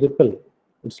 It's like a ripple.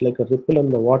 It's like a ripple in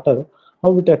the water.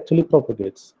 How it actually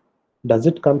propagates? Does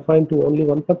it confine to only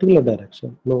one particular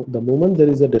direction? No. The moment there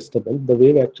is a disturbance, the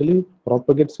wave actually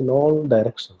propagates in all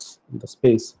directions in the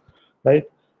space, right?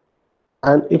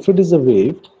 And if it is a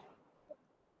wave,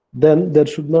 then there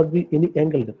should not be any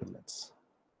angle dependence,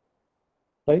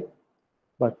 right?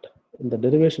 But in the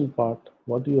derivation part,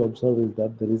 what you observe is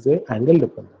that there is a angle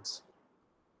dependence.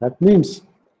 That means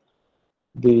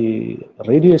the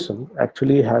radiation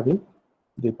actually having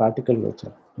the particle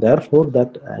nature. Therefore,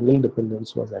 that angle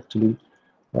dependence was actually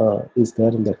is there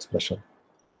in the expression.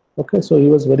 Okay, so he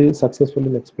was very successful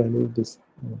in explaining this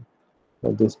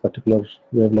particular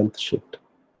wavelength shift.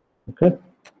 Okay.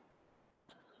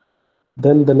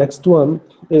 Then the next one,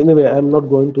 anyway, I'm not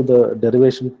going to the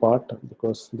derivation part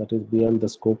because that is beyond the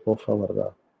scope of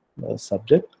our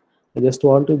subject. I just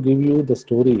want to give you the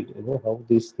story, how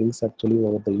these things actually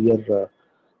over the year,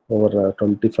 over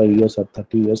 25 years or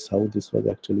 30 years, how this was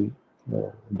actually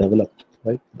developed,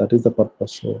 right? That is the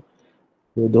purpose. So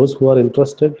those who are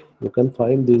interested, you can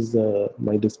find this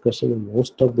my discussion in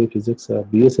most of the physics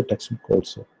BSc textbook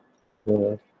also.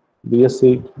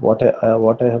 BSc,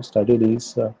 what I have studied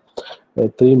is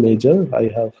three major. I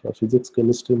have physics,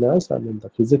 chemistry, maths, and in the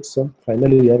physics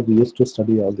final year we used to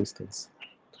study all these things.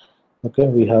 Okay,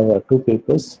 we have two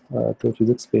papers, two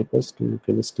physics papers, two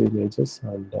chemistry majors,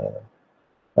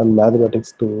 and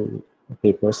mathematics two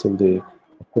papers in the.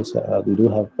 Of course, we do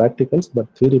have practicals, but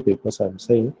theory papers. I'm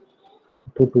saying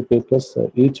two papers.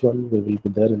 Each one we will be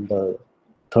there in the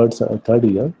third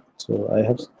year. So I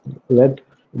have read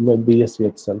in my BSc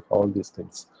itself all these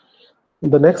things.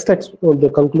 The next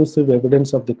the conclusive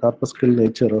evidence of the corpuscle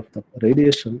nature of the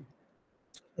radiation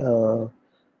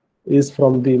is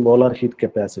from the molar heat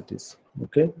capacities.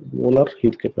 Okay, molar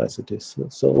heat capacities.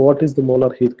 So what is the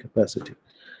molar heat capacity?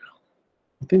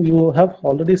 I think you have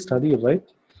already studied, right?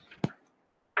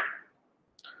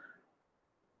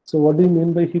 So what do you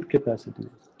mean by heat capacity?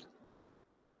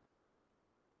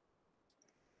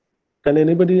 Can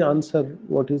anybody answer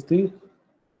what is the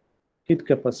heat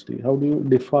capacity? How do you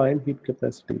define heat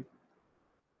capacity?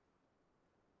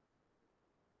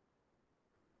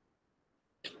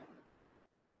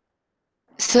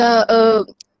 So,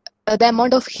 the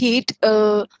amount of heat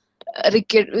we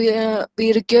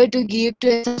require to give to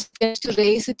a substance to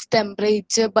raise its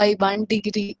temperature by 1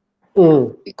 degree.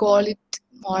 We call it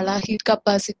molar heat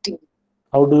capacity.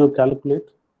 How do you calculate?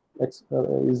 Is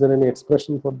there any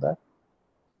expression for that?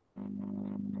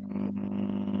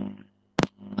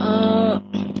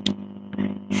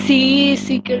 C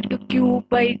is equal to Q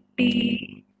by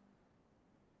T.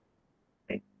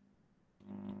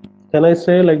 Can I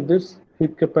say like this?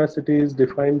 Heat capacity is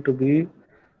defined to be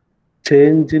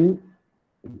change in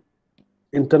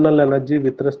internal energy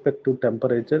with respect to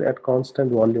temperature at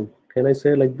constant volume. Can I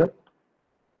say like that?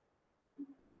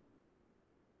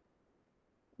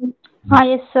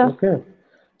 Yes, sir. Okay.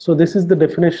 So this is the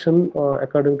definition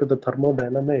according to the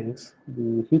thermodynamics.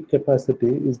 The heat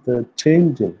capacity is the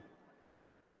change in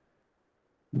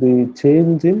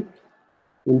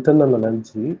internal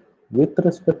energy with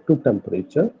respect to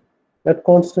temperature at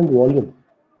constant volume,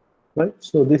 right?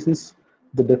 So this is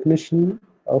the definition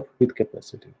of heat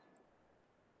capacity.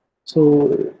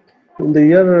 So in the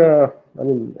year,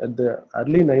 at the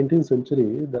early 19th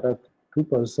century, there are two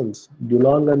persons,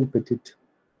 Dulong and Petit.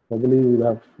 Probably you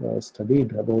have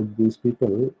studied about these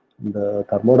people in the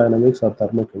thermodynamics or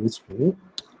thermochemistry,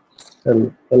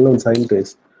 and well-known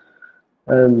scientists.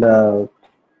 And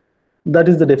that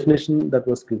is the definition that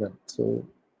was given. So,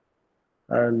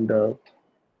 and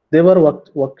they were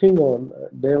working on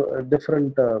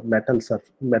different metals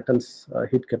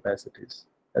heat capacities,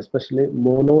 especially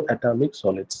monoatomic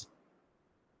solids.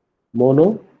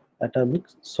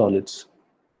 Monoatomic solids.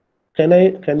 Can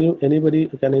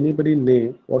anybody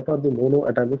name what are the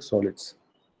monoatomic solids?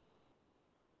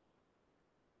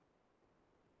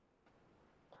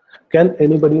 Can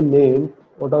anybody name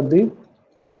what are the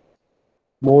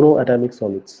monoatomic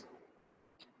solids?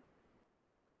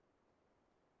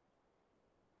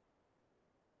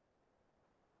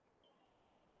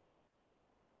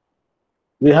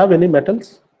 We have any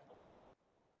metals?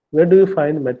 Where do you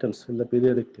find metals in the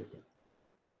periodic table?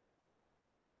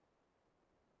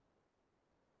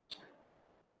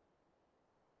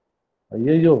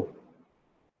 Ayyo.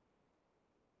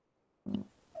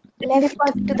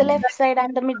 Left to the left side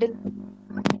and the middle.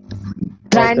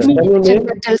 Transition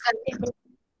metals and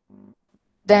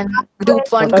then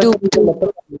group 1, Potassium group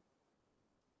 2.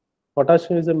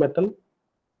 Potassium is a metal.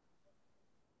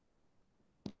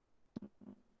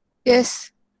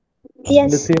 Yes.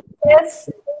 Yes. Lithium. Yes.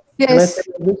 Can I Yes. say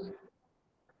this?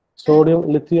 Sodium,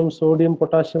 lithium, sodium,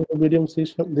 potassium, rubidium,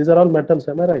 cesium. These are all metals.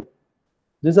 Am I right?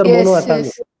 These are Yes. monoatomic.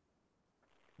 Yes.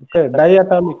 Okay,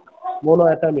 diatomic,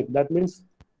 monoatomic. That means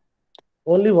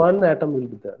only one atom will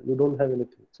be there. You don't have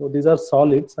anything. So these are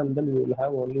solids, and then you will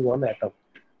have only one atom.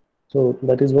 So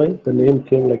that is why the name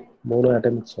came like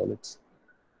monoatomic solids.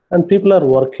 And people are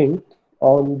working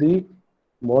on the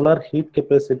molar heat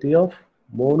capacity of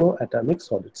monoatomic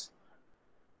solids.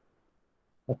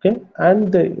 Okay,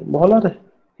 and the molar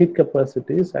heat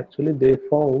capacity is actually they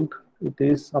found it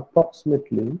is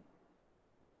approximately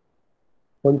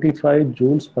 25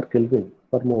 joules per Kelvin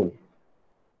per mole.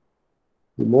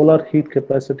 The molar heat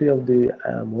capacity of the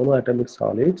monoatomic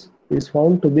solids is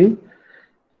found to be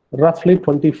roughly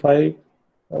 25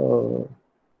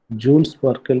 joules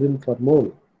per Kelvin per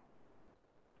mole.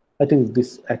 I think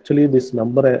this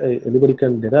number, anybody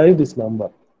can derive this number.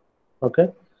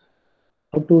 Okay,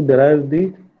 how to derive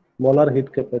the molar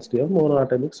heat capacity of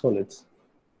monoatomic solids?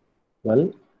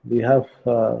 Well, we have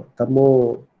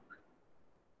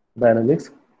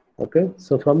thermodynamics. Okay,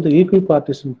 so from the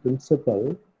equipartition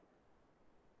principle,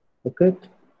 okay,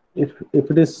 if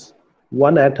it is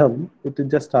one atom, it will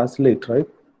just oscillate, right?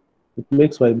 It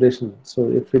makes vibration.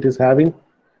 So if it is having,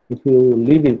 if you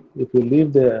leave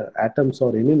the atoms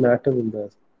or any matter in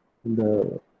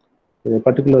a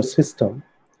particular system,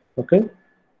 okay,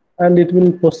 and it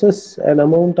will possess an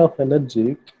amount of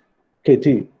energy,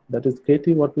 kT. That is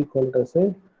kT, what we call it as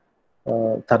a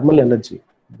thermal energy.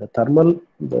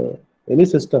 Any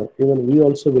system, even we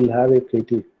also will have a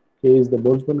kT. K is the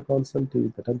Boltzmann constant, T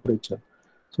is the temperature.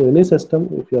 So any system,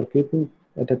 if you are keeping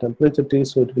at a temperature T,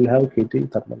 so it will have kT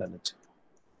thermal energy.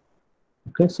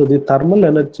 Okay, so the thermal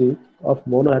energy of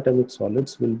monoatomic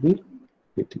solids will be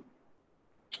kT.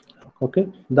 Okay,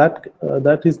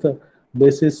 that is the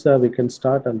basis we can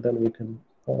start, and then we can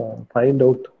find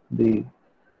out the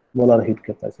molar heat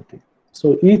capacity.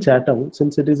 So each atom,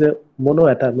 since it is a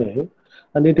monoatomic,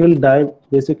 and it will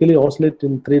basically oscillate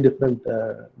in three different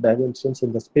dimensions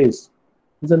in the space,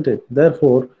 isn't it?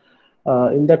 Therefore,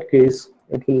 in that case,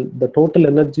 the total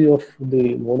energy of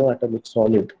the monoatomic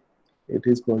solid, it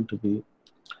is going to be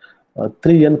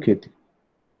 3n kT.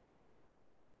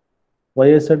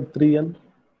 Why I said 3n?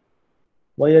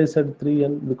 Why I said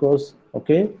 3n? Because,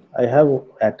 okay, I have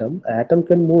atom. Atom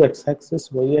can move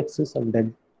x-axis, y-axis, and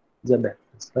then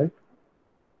z-axis, right?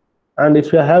 And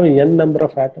if you have n number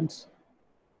of atoms,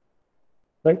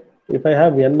 right? If I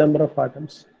have n number of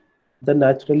atoms, then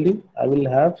naturally I will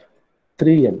have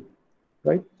 3n,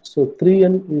 right? So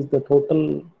 3n is the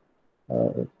total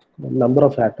number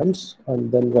of atoms,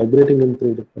 and then vibrating in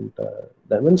three different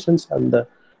dimensions, and the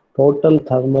total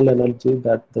thermal energy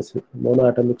that the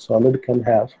monoatomic solid can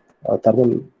have,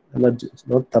 thermal energy,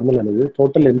 not thermal energy,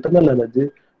 total internal energy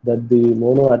that the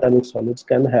monoatomic solids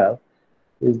can have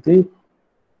is the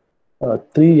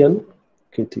 3n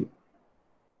kt.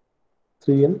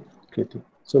 3n kt.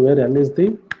 So where n is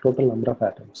the total number of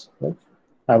atoms, right?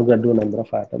 Avogadro number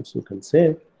of atoms, you can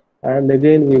say. And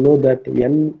again, we know that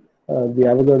n, the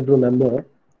Avogadro number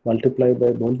multiplied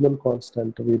by Boltzmann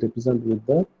constant, we represent with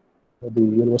the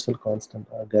universal constant,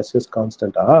 gaseous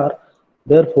constant R.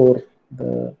 Therefore,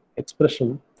 the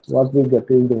expression what we get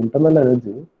is the internal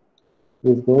energy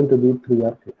is going to be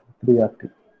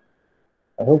 3RT.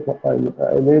 I hope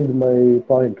I made my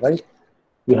point, right?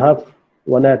 You have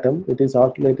one atom, it is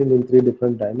oscillating in 3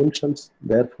 different dimensions.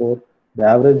 Therefore, the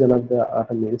average of the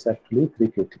atom is actually 3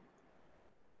 kt.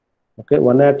 Okay,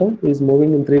 one atom is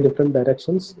moving in 3 different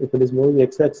directions. If it is moving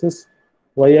x-axis,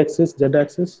 y-axis,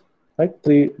 z-axis, right?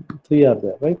 Three are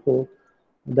there, right? So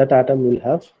that atom will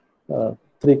have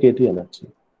 3 kt energy.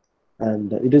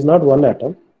 And it is not one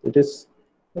atom, it is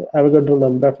Avogadro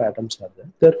number of atoms are there.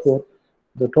 Therefore,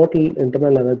 the total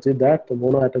internal energy that the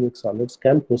monoatomic solids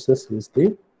can possess is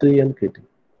the 3n kt.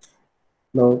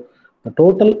 Now, the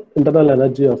total internal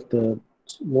energy of the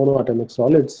monoatomic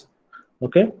solids,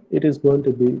 okay, it is going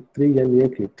to be 3 Na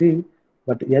kt,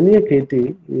 but Na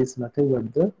kt is nothing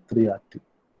but the 3RT.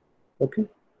 Okay,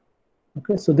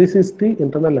 okay, so this is the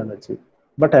internal energy.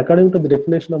 But according to the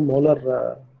definition of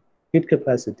molar heat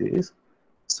capacities,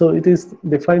 so it is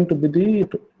defined to be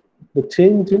the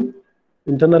change in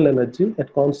internal energy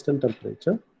at constant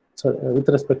temperature, so with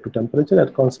respect to temperature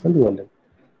at constant volume.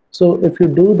 So if you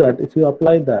do that, if you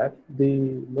apply that,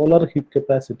 the molar heat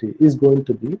capacity is going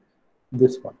to be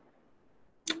this one.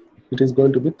 It is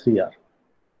going to be 3R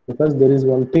because there is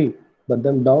one T, but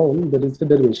then down there is the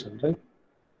derivation, right?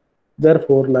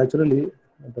 Therefore, naturally,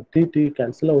 the T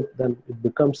cancel out, then it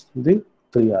becomes the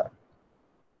 3R.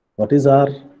 What is R?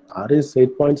 R is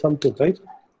 8 point something, right?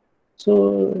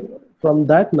 So from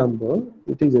that number,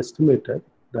 it is estimated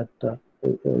that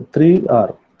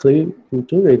 3R, 3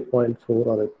 into 8.4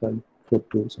 or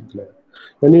 8.42, something like that.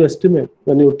 When you estimate,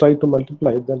 when you try to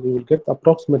multiply, then you will get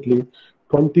approximately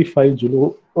 25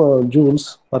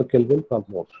 joules per Kelvin per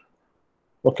mole.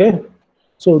 Okay,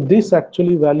 so this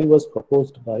actually value was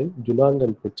proposed by Dulong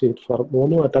and Petit for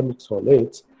monoatomic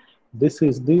solids. This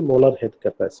is the molar heat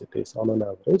capacities. On an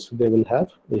average, they will have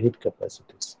the heat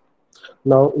capacities.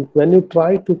 Now, when you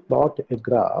try to plot a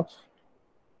graph,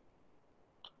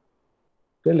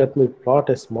 okay, let me plot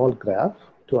a small graph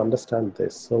to understand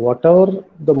this. So whatever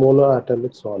the molar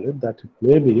atomic solid that it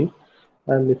may be,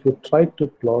 and if you try to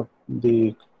plot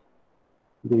the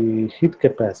heat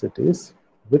capacities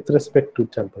with respect to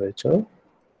temperature,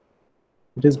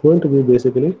 it is going to be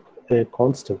basically a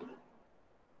constant.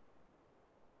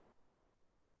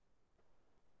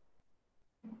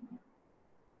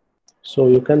 So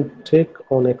you can take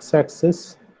on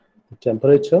x-axis the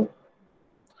temperature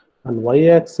and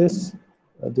y-axis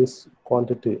this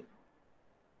quantity,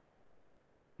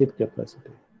 heat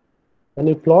capacity. When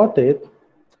you plot it,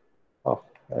 oh,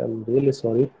 I am really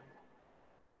sorry,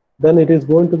 then it is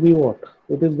going to be what?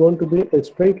 It is going to be a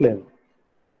straight line.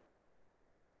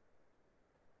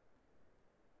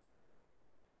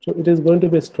 So it is going to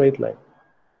be a straight line,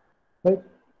 right?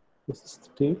 This is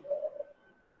T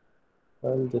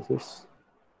and this is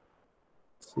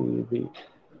CB.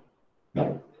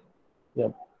 Yeah.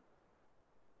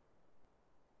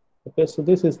 Okay, so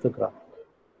this is the graph.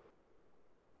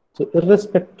 So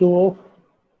irrespective of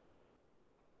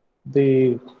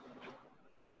the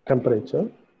temperature,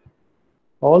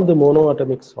 all the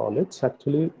monoatomic solids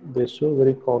actually they show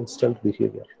very constant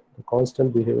behavior. The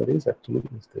constant behavior is actually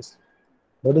this.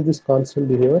 What is this constant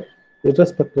behavior?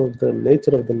 Irrespective of the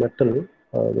nature of the metal,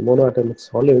 the monoatomic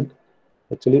solid,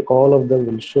 actually all of them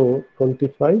will show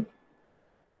 25,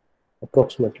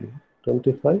 approximately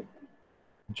 25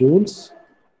 joules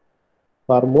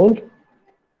per mole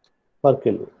per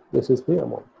Kelvin. This is the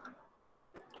amount.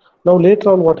 Now later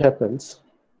on what happens,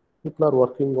 people are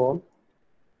working on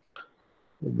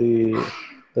the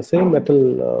same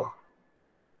metal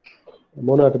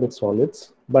monoatomic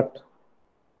solids, but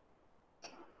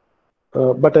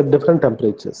at different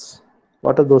temperatures.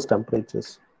 What are those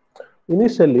temperatures?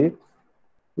 Initially,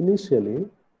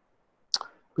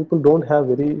 people don't have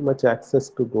very much access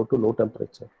to go to low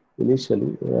temperature.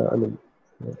 Initially, I mean,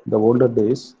 the older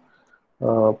days,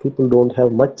 people don't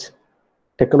have much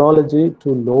technology to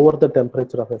lower the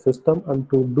temperature of a system and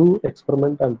to do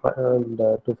experiment and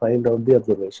to find out the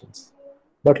observations.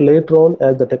 But later on,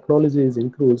 as the technology is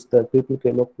increased, the people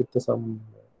came up with some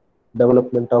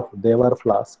development of Devar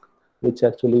flask, which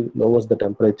actually lowers the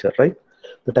temperature, right?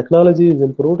 The technology is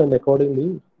improved and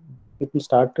accordingly, people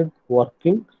started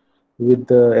working with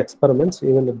the experiments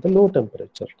even at the low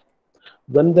temperature.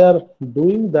 When they are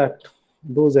doing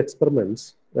those experiments,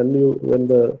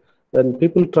 when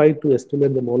people try to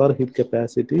estimate the molar heat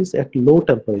capacities at low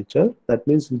temperature, that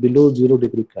means below 0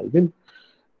 degree Kelvin,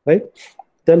 right?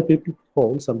 Then people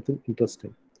found something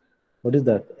interesting. What is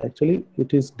that? Actually,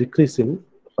 it is decreasing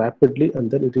rapidly, and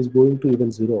then it is going to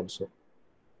even zero also.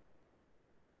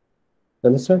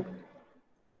 Understand?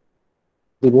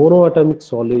 The monoatomic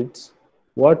solids,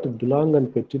 what Dulong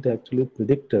and Petit actually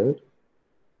predicted,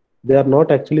 they are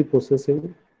not actually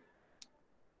possessing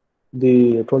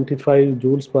the 25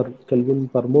 joules per Kelvin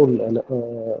per mole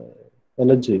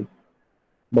energy,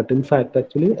 but in fact,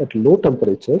 actually at low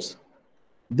temperatures,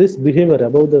 this behavior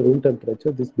above the room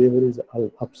temperature, this behavior is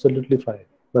absolutely fine.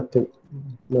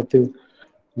 Nothing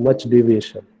much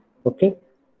deviation. Okay,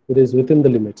 it is within the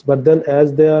limits. But then,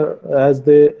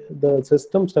 the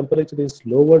system's temperature is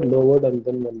lowered, and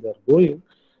then when they are going,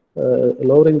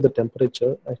 lowering the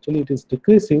temperature, actually it is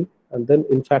decreasing, and then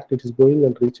in fact it is going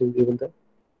and reaching even the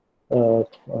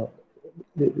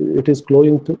it is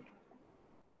going to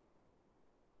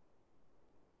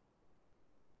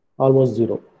almost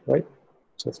zero, right?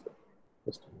 Just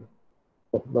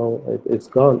now it's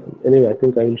gone. Anyway, I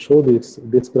think I will show this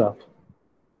graph.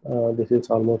 This is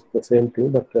almost the same thing,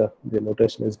 but the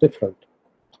notation is different.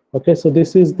 Okay, so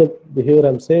this is the behavior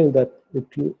I'm saying, that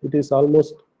it is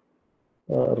almost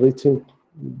reaching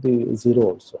the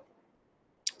zero also.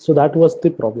 So that was the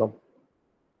problem.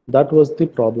 That was the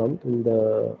problem in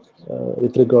the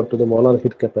with regard to the molar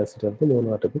heat capacity of the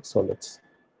monoatomic solids.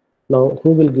 Now,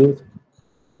 who will give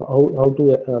how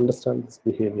to understand this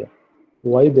behavior?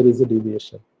 Why there is a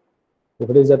deviation?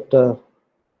 If it is at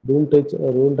room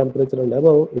temperature and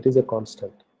above, it is a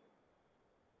constant.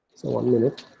 So 1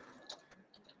 minute.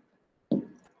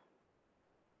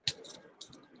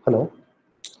 Hello.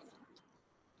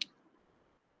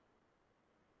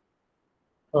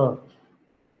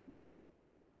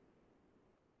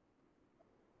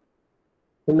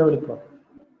 പിന്നെ വിളിക്കാം,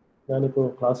 ഞാനിപ്പോൾ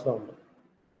ക്ലാസ്സിലാണ്.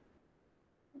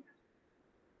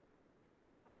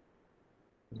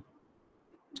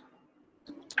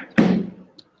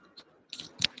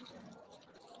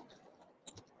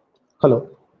 Hello.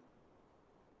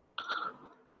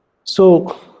 So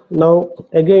now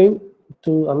again,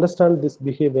 to understand this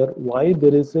behavior, why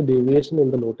there is a deviation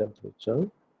in the low temperature,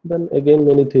 then again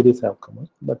many theories have come up,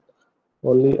 but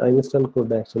only Einstein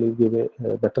could actually give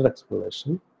a better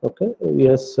explanation. Okay, he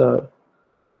has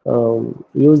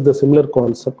used the similar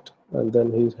concept, and then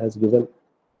he has given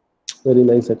very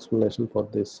nice explanation for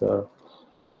this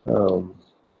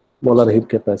molar heat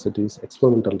capacities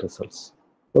experimental results.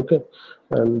 Okay,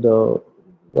 and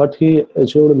what he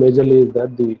achieved majorly is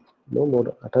that the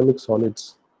atomic solids,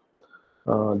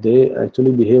 they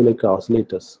actually behave like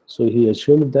oscillators. So he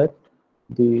assumed that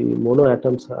the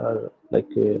monoatoms are like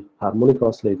a harmonic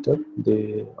oscillator.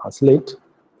 They oscillate,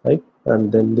 right?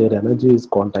 And then their energy is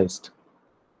quantized.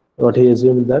 What he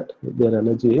assumed that their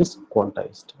energy is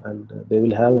quantized, and they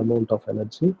will have amount of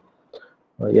energy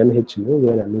nhν,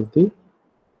 where n is the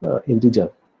integer,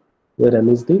 where n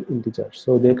is the integer.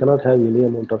 So they cannot have any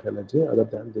amount of energy other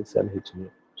than this nhν.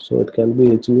 So it can be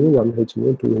hν,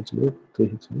 1hν, 2hν,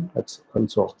 3hν,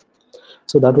 and so on.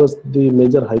 So that was the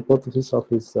major hypothesis of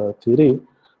his theory.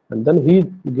 And then he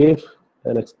gave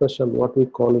an expression, what we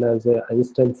call as a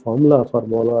Einstein formula for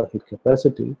molar heat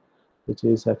capacity, which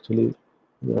is actually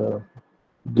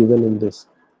given in this.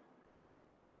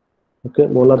 Okay,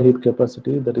 molar heat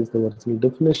capacity, that is the original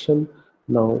definition.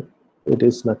 Now it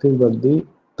is nothing but the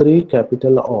 3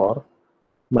 capital R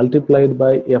multiplied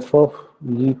by f of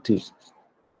et.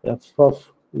 F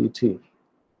of et.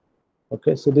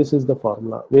 Okay, so this is the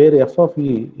formula where f of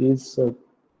e is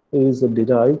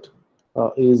derived,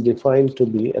 is defined to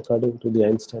be, according to the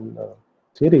Einstein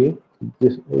theory,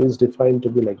 this is defined to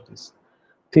be like this: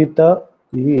 theta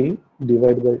e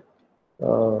divided by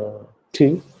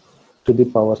t to the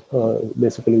power,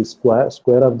 basically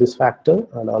square of this factor,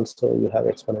 and also you have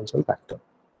exponential factor.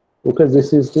 Okay,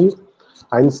 this is the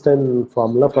Einstein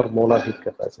formula for molar heat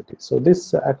capacity. So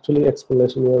this actually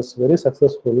explanation was very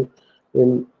successful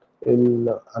in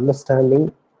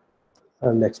understanding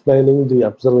and explaining the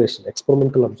observation,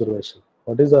 experimental observation.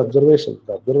 What is the observation?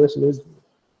 The observation is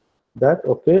that,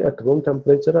 okay, at room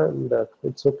temperature, and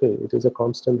it's okay, it is a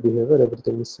constant behavior,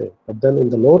 everything is same. But then in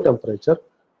the low temperature,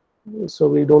 so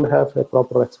we don't have a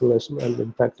proper explanation, and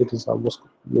in fact it is almost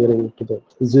nearing to the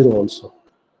zero also.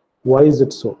 Why is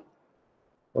it so?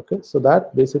 Okay, so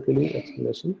that basically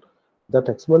explanation, that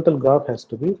experimental graph has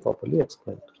to be properly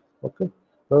explained. Okay,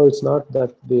 now it's not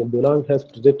that the Dulong has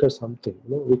predicted something.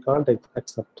 We can't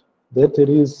accept. Their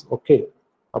theory is okay,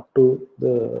 up to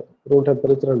the room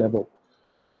temperature and above,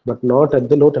 but not at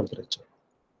the low temperature.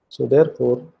 So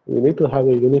therefore, we need to have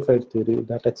a unified theory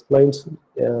that explains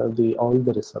all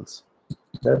the results.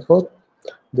 Therefore,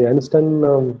 the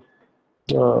Einstein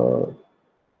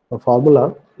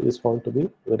formula is found to be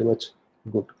very much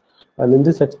good. And in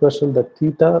this expression, the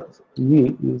theta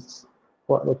E is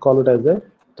called as a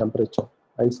temperature,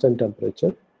 Einstein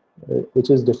temperature, which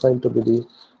is defined to be the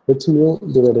h mu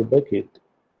divided by k.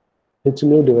 H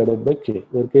mu divided by k,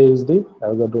 where k is the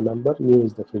Avogadro number, mu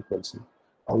is the frequency.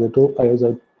 As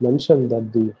I mentioned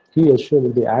that he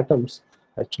assumed the atoms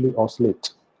actually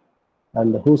oscillate,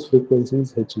 and whose frequency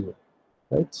is h mu,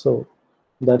 right? So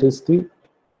that is the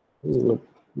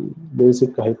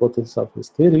basic hypothesis of this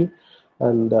theory.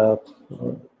 And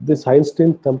this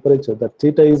Einstein temperature, that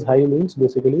theta is high means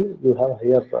basically you have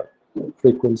higher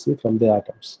frequency from the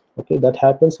atoms. Okay, that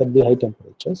happens at the high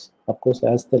temperatures. Of course,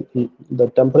 as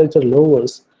the temperature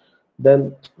lowers,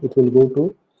 then it will go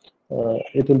to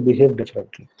it will behave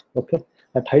differently. Okay,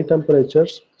 at high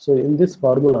temperatures. So in this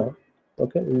formula,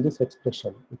 okay, in this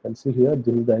expression, you can see here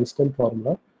this is the Einstein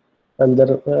formula, and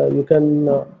there you can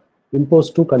impose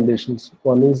two conditions.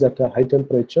 One is at a high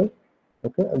temperature,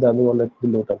 okay, and the other one at the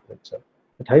low temperature.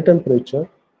 At high temperature,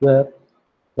 where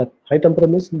that high temperature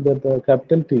means that the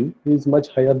capital T is much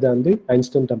higher than the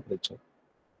Einstein temperature.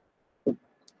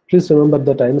 Please remember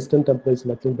that Einstein temperature is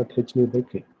nothing but h mu by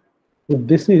k.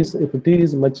 If T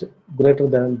is much greater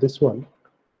than this one,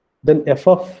 then f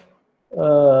of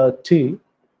T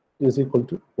is equal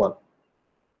to 1.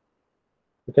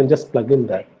 You can just plug in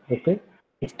that. Okay,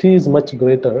 if T is much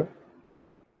greater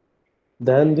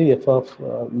than the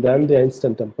than the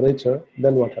Einstein temperature,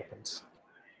 then what happens?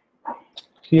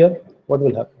 Here, what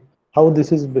will happen? How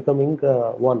this is becoming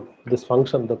 1? This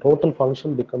function, the total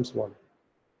function becomes 1.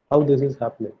 How this is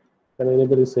happening? Can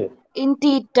anybody say? In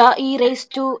theta, e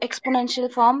raised to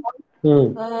exponential form,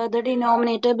 Hmm. the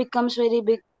denominator becomes very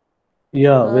big.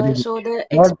 Yeah, very big. So the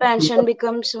Not, expansion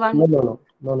becomes 1. No,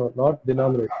 not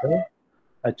denominator.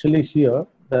 Actually here,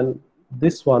 then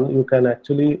this one you can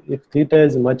actually, if theta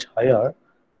is much higher,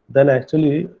 then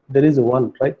actually there is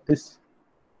 1, right? This,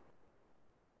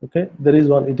 okay, there is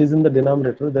 1. It is in the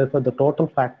denominator. Therefore, the total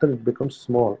factor it becomes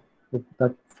small. If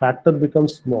that factor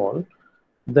becomes small,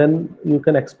 then you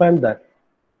can expand that.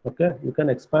 Okay, you can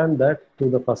expand that to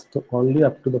the first, only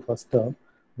up to the first term.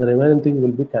 The remaining thing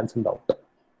will be cancelled out.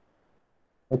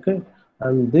 Okay,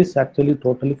 and this actually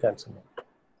totally cancelled out.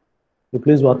 You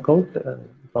please work out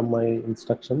from my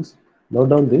instructions. Note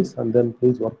down this and then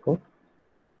please work out.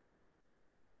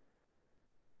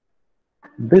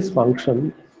 This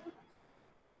function,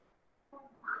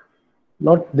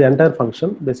 not the entire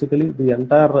function, basically the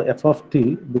entire f of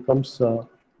t becomes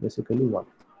basically 1.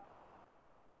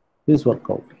 Please work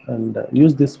out and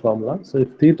use this formula. So if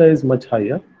theta is much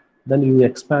higher, then you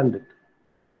expand it.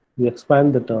 You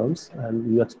expand the terms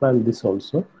and you expand this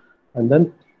also, and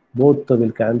then both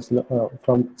will cancel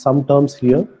from some terms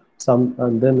here, some,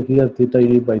 and then here theta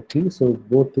e by t. So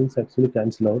both things actually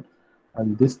cancel out,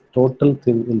 and this total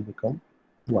thing will become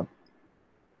 1.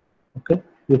 Okay,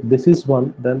 if this is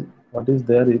 1, then what is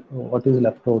there? What is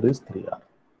left over is 3r.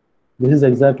 This is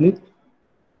exactly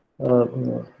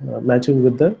matching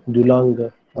with the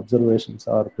Dulong observations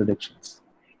or predictions.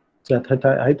 So at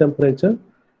high temperature,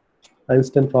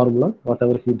 Einstein formula,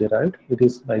 whatever he derived, it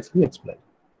is nicely explained.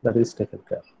 That is taken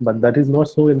care. But that is not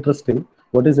so interesting.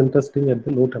 What is interesting at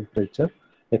the low temperature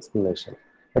explanation?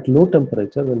 At low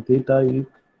temperature, when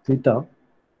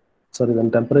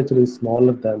when temperature is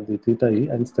smaller than the theta e,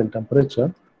 Einstein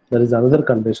temperature, there is another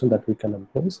condition that we can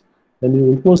impose. When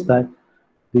you impose that,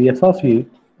 the f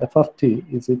of t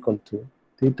is equal to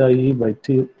theta e by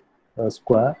t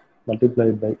square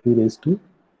multiplied by e raised to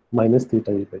minus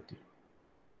theta e by t.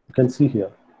 You can see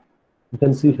here. You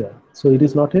can see here. So it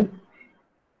is not a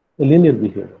linear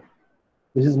behavior.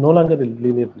 This is no longer a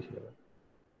linear behavior.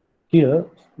 Here,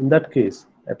 in that case,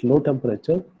 at low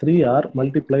temperature, 3R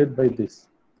multiplied by this.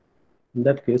 In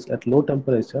that case, at low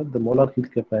temperature, the molar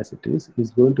heat capacities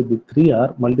is going to be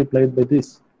 3R multiplied by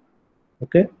this.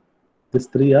 Okay? This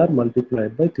 3R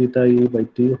multiplied by theta e by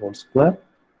t whole square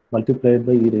multiplied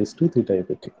by e raised to theta e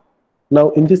by t.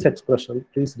 Now, in this expression,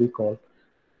 please recall,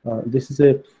 this is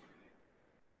a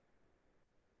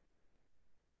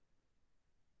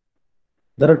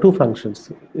there are two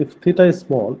functions. If theta is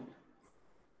small,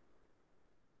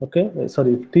 okay,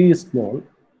 sorry, if t is small,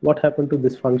 what happened to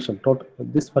this function,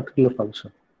 this particular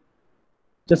function?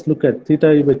 Just look at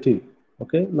theta e by t.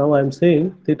 Okay, now I'm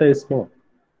saying theta is small.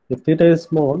 If theta is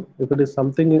small, if it is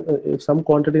something, if some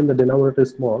quantity in the denominator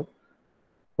is small,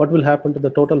 what will happen to the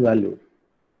total value?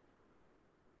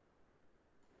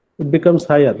 it becomes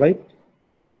higher, right?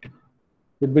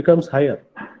 It becomes higher.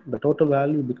 The total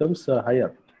value becomes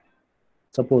higher.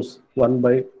 Suppose 1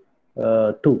 by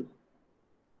 2,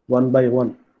 1 by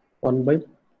 1, 1 by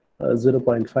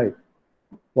 0.5,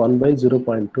 1 by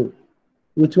 0.2.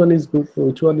 Which one is good?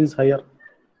 Which one is higher?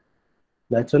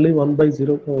 Naturally 1 by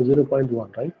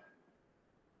 0.1, right?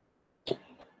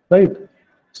 Right.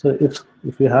 So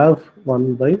if you have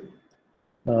 1 by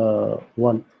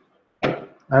 1,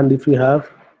 and if you have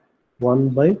 1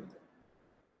 by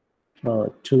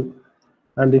 2,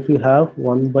 and if you have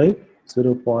 1 by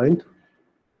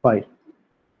 0.5,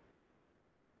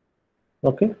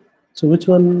 okay, so which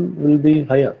one will be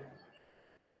higher?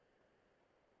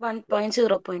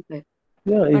 1.0.5.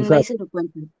 Yeah, 1 by exactly.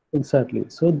 0.5. Exactly.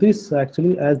 So this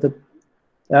actually,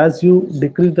 as you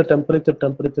decrease the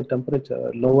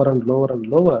temperature lower and lower and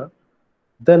lower,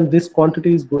 then this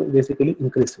quantity is basically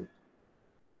increasing,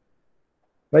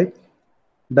 right?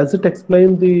 Does it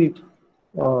explain the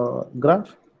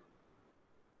graph?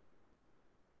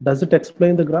 Does it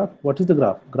explain the graph? What is the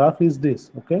graph? Graph is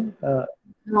this, okay?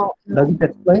 No, Does no, it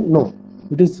explain? No.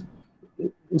 It is,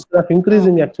 instead of no.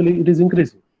 increasing, actually it is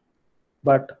increasing.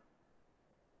 But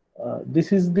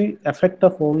this is the effect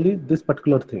of only this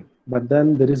particular thing. But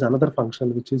then there is another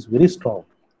function which is very strong.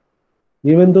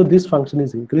 Even though this function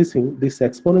is increasing, this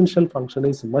exponential function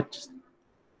is much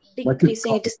Decreasing, it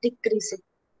stronger. is decreasing.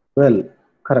 Well,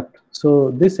 correct. So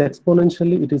this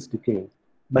exponentially it is decaying.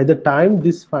 By the time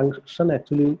this function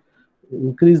actually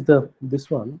increase this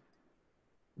one,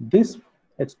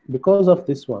 because of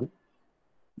this one,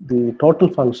 the total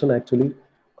function actually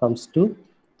comes to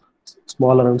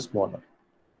smaller and smaller.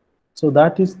 So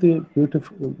that is the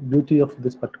beauty of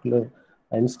this particular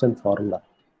Einstein formula.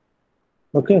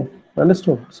 Okay,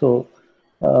 understood. So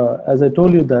as I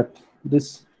told you that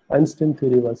this Einstein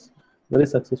theory was very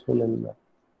successful in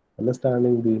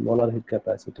understanding the molar heat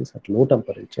capacities at low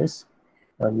temperatures,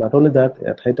 and not only that,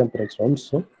 at high temperature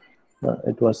also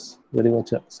it was very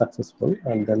much successful,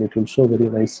 and then it will show very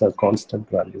nice constant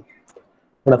value.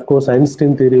 But of course,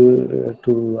 Einstein theory,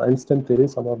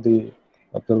 some of the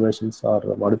observations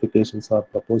or modifications are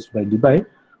proposed by Debye.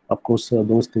 Of course,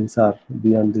 those things are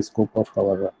beyond the scope of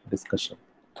our discussion.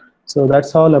 So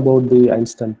that's all about the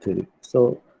Einstein theory.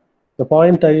 So the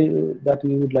point that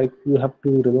you have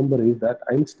to remember is that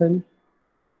Einstein,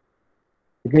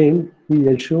 again, he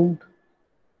assumed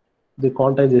the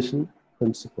quantization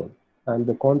principle, and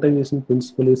the quantization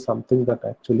principle is something that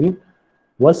actually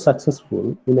was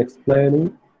successful in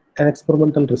explaining an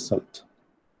experimental result,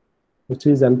 which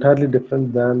is entirely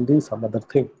different than the some other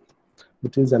thing,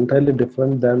 which is entirely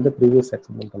different than the previous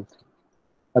experimental thing,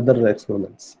 other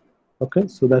experiments. Okay,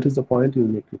 so that is the point you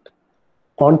make it.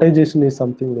 Quantization is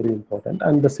something very important,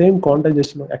 and the same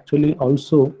quantization actually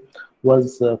also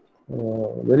was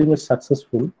very much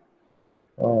successful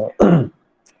in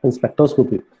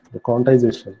spectroscopy. The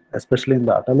quantization, especially in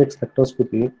the atomic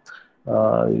spectroscopy,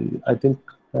 I think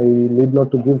I need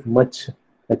not to give much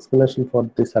explanation for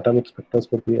this atomic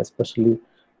spectroscopy, especially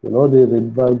the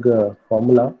Rydberg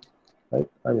formula, right?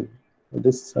 I mean,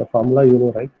 this formula,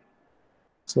 right?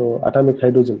 So atomic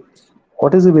hydrogen.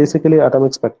 What is basically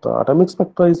atomic spectra? Atomic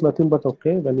spectra is nothing but,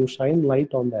 okay, when you shine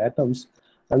light on the atoms,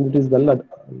 and it is well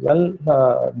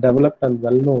developed and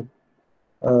well known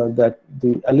that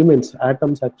the elements,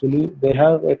 atoms, actually they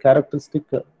have a characteristic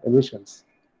emissions.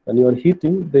 When you are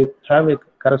heating, they have a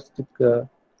characteristic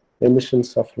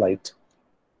emissions of light,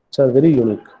 which are very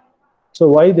unique. So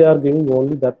why they are giving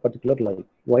only that particular light?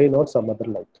 Why not some other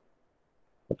light?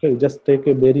 Okay, just take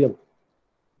a barium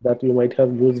that you might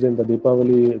have used in the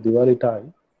Diwali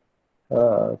time.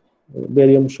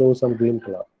 Barium shows some green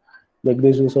color,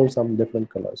 magnesium shows some different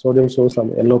color, sodium shows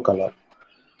some yellow color.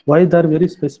 Why they are very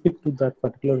specific to that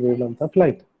particular wavelength of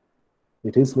light?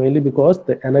 It is mainly because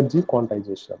the energy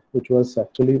quantization, which was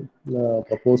actually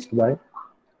proposed by,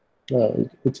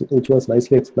 which was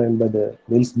nicely explained by the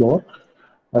Niels Bohr,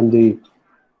 and the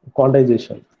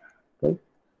quantization, right?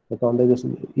 The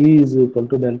quantization E is equal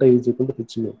to delta E is equal to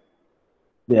h nu.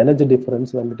 The energy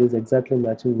difference, when it is exactly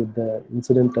matching with the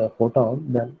incident photon,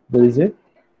 then there is a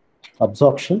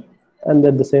absorption, and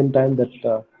at the same time that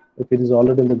if it is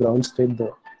already in the ground state,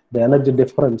 the energy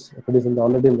difference, if it is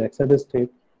already in the excited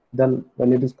state, then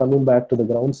when it is coming back to the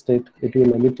ground state, it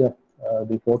will emit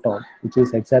the photon, which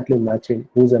is exactly matching,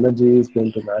 whose energy is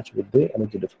going to match with the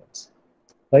energy difference,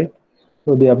 right?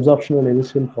 So the absorption and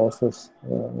emission process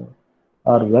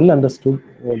are well understood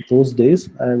those days,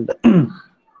 and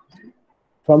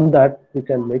from that we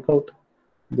can make out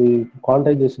the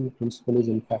quantization principle is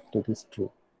in fact it is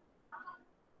true.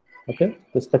 Okay,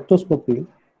 the spectroscopy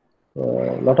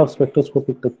lot of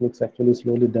spectroscopic techniques actually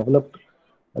slowly developed,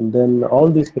 and then all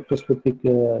these spectroscopic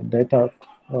data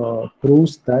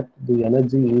proves that the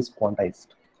energy is quantized.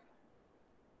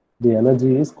 The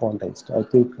energy is quantized. I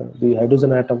think the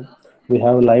hydrogen atom, we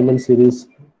have Lyman series,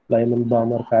 Lyman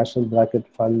Balmer, fashion, bracket,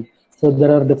 fund. So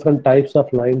there are different types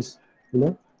of lines,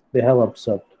 they have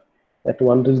observed. At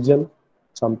one region,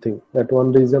 something. At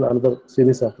one region, another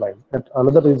series of lines. At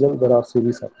another region, there are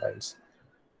series of lines.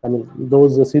 I mean,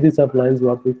 those series of lines,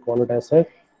 what we call it as a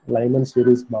Lyman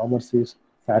series, Balmer series,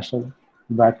 fashion,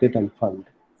 bracket, and fund.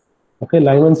 Okay,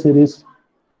 Lyman series,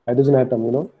 hydrogen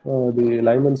atom, the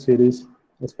Lyman series,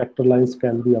 the spectral lines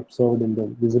can be observed in the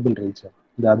visible region.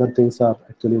 The other things are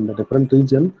actually in the different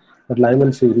region, but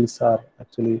Lyman series are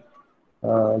actually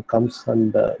comes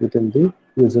and within the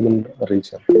visible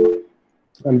region.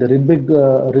 And the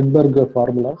Rydberg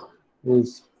formula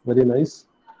is very nice,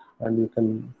 and you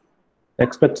can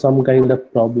expect some kind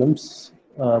of problems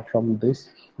from this.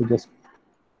 You just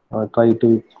try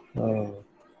to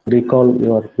recall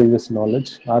your previous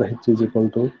knowledge. RH is equal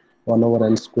to 1 over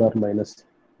L square minus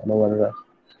 1 over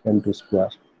N2 square.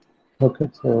 Okay,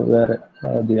 so where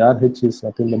the RH is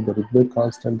nothing but the Rydberg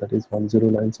constant, that is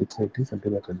 109,680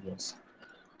 centimeter inverse.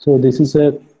 So this is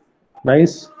a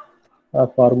nice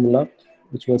formula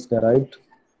which was derived,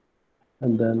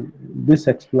 and then this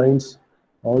explains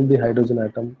all the hydrogen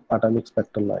atom atomic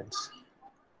spectral lines.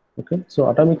 Okay, so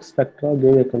atomic spectra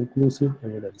gave a conclusive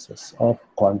evidences of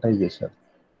quantization.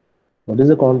 What is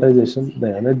the quantization?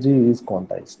 The energy is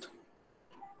quantized.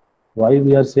 Why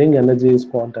we are saying energy is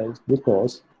quantized?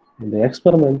 Because in the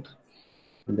experiment,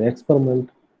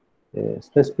 a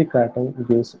specific atom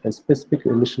gives a specific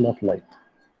emission of light.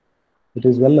 It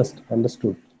is well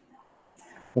understood.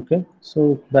 Okay,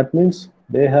 so that means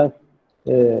they have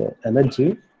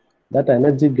energy. That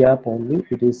energy gap only,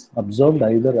 it is absorbed,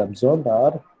 either absorbed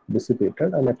or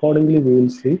dissipated, and accordingly we will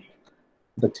see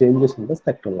the changes in the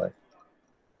spectral line,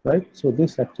 right? So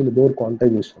this actually Bohr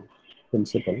quantization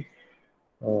principle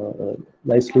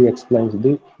nicely explains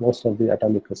the most of the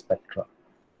atomic spectra.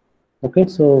 Okay,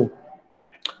 so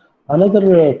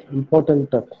another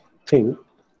important thing,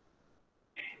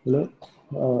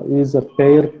 is a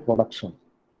pair production.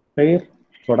 Pair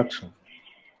production.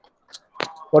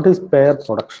 What is pair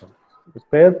production?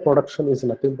 Pair production is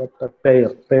nothing but a pair.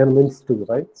 Pair means two,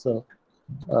 right? So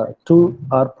two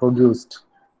are produced.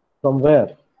 From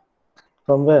where?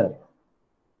 From where?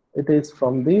 It is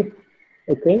from the,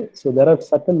 okay, so there are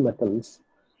certain metals.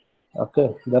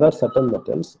 Okay, there are certain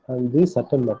metals, and these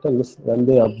certain metals, when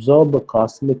they absorb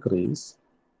cosmic rays,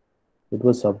 it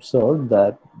was observed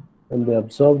that when they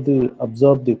absorb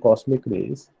the cosmic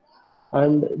rays,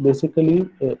 and basically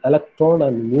electron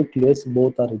and nucleus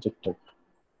both are ejected.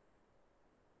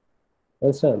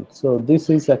 Understand? So this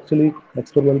is actually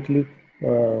experimentally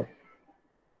uh,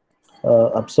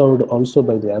 observed also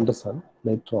by the Anderson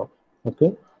later on.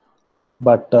 Okay,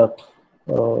 but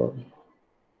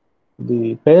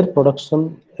the pair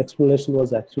production explanation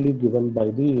was actually given by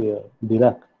the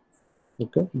Dirac.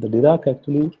 Okay, the Dirac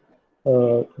actually,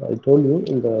 I told you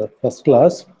in the first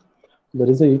class, there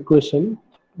is a equation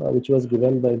which was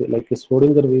given by the, like a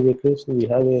Schrodinger wave equation. We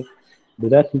have a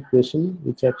Dirac equation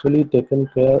which actually taken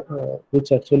care,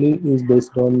 which actually is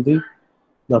based on the,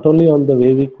 not only on the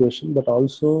wave equation, but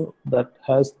also that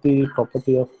has the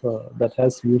property of that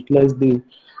has utilized the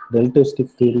relativistic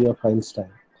theory of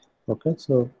Einstein. Okay,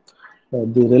 so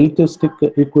the relativistic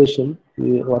equation,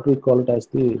 what we call it as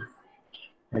the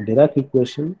Dirac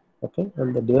equation. Okay,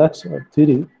 and the Dirac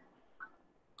theory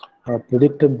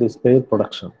predicted this pair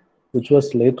production, which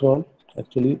was later on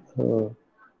actually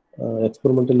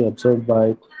experimentally observed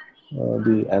by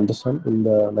the Anderson in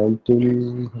the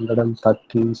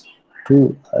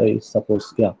 1932, I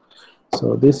suppose. Yeah.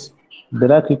 So this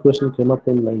Dirac equation came up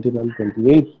in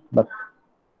 1928, but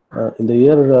in the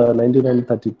year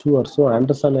 1932 or so,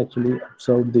 Anderson actually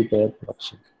observed the pair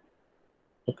production.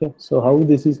 Okay, so how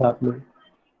this is happening?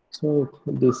 So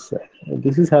this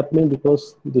is happening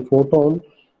because the photon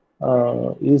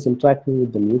is interacting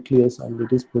with the nucleus, and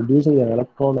it is producing an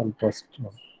electron and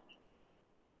positron.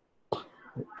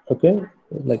 Okay,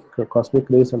 like cosmic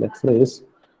rays and X-rays.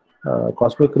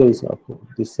 Cosmic rays.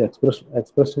 This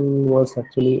expression was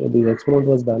actually, the experiment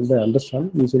was done by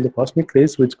Anderson using the cosmic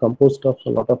rays, which composed of a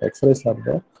lot of X-rays are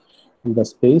there in the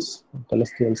space,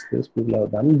 celestial space. People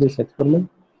have done this experiment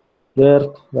where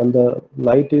when the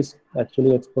light is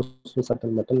actually exposed to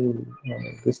certain metal,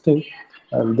 this thing,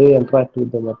 and they interact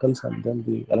with the metals, and then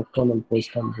the electron and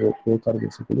positron both are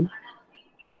basically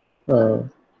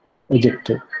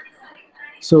ejected.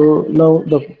 So now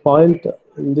the point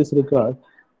in this regard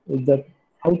is that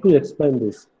how to explain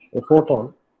this. a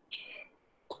photon.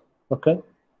 Okay,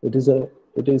 it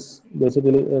is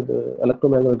basically the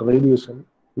electromagnetic radiation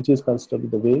which is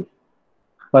considered the wave,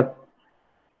 but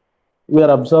we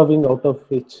are observing out of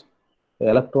which the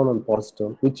electron and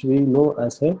positron, which we know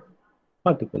as a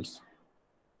particles,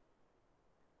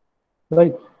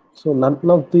 right? So none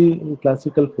of the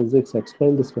classical physics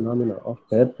explain this phenomena of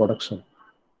pair production.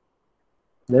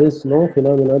 There is no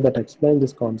phenomena that explain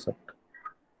this concept.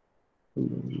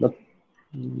 But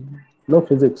no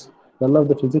physics, none of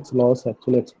the physics laws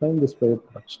actually explain this pair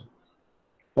production,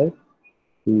 right?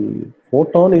 The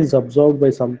photon is absorbed by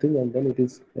something and then it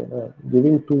is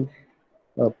giving to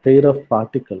a pair of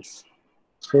particles.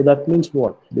 So that means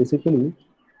what? Basically,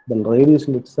 the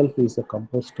radiation itself is a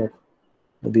composed of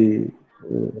the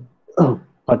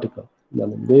particle. The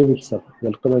wave itself, the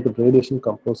electromagnetic radiation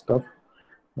composed of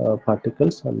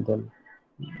particles, and then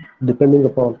depending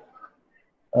upon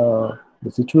the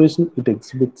situation, it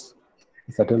exhibits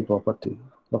a certain property.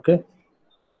 Okay,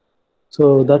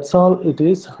 so that's all it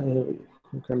is.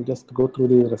 You can just go through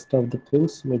the rest of the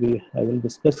things. Maybe I will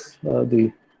discuss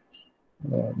the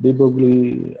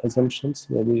de assumptions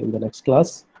maybe in the next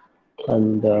class,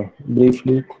 and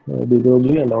briefly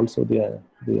de and also the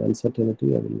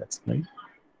uncertainty I will explain.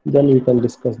 Then we can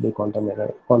discuss the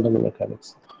quantum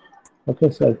mechanics.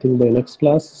 Okay, so I think by next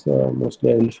class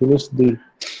mostly I will finish the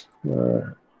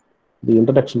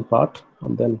introduction part,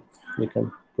 and then we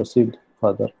can proceed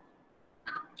further.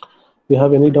 If you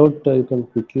have any doubt, you can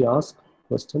quickly ask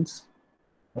questions.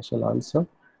 I shall answer.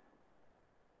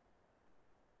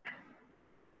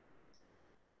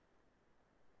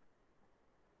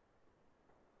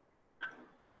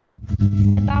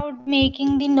 About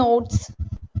making the notes.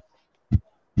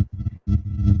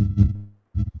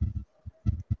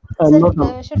 I'm Sir, not.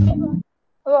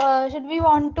 should we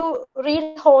want to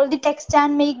read whole the text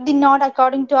and make the note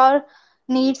according to our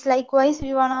needs? Likewise,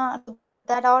 we wanna do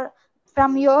that or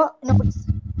from your notes.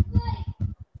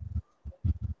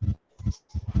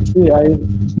 See,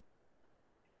 I'm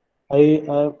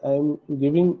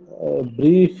giving a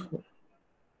brief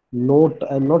note.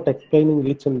 I'm not explaining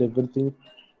each and everything,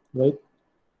 right?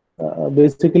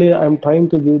 Basically, I'm trying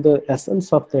to give the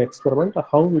essence of the experiment,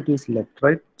 how it is left,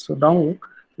 right? So now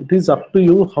it is up to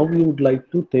you how you would like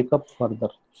to take up further.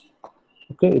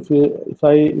 Okay,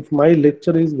 if my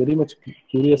lecture is very much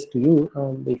curious to you,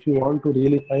 and if you want to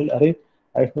really find, array,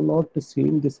 I have not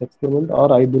seen this experiment,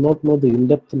 or I do not know the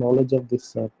in-depth knowledge of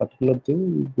this particular thing,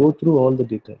 you go through all the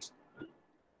details.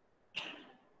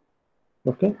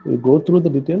 Okay, you go through the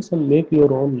details and make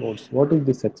your own notes. What is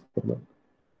this experiment?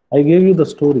 I gave you the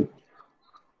story.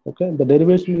 Okay, the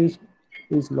derivation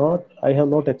is not, I have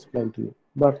not explained to you,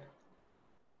 but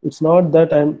it's not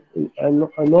that I'm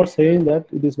not saying that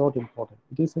it is not important.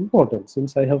 It is important.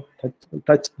 Since I have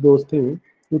touched those things,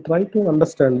 you try to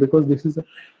understand, because this is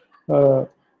a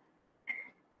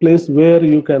place where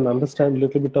you can understand a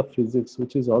little bit of physics,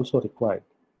 which is also required.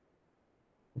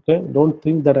 Okay, don't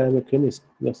think that I am a chemist.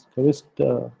 Yes, chemist,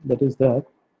 that is that.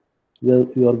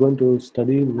 You are going to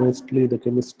study mostly the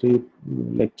chemistry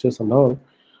lectures and all,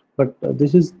 but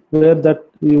this is where that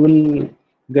you will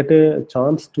get a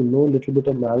chance to know a little bit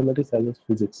of mathematics as well as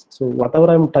physics. So whatever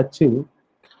I'm touching,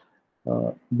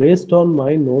 based on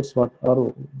my notes, what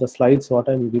are the slides what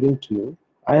I'm giving to you,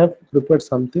 I have prepared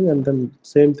something, and then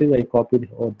same thing I copied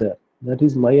over there. That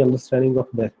is my understanding of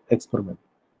the experiment.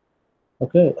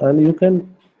 Okay, and you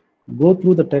can go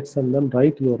through the text and then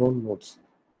write your own notes.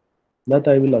 That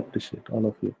I will appreciate, all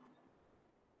of you.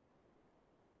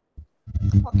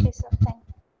 Okay, sir. Thank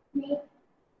you.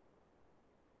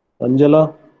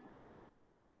 Angela?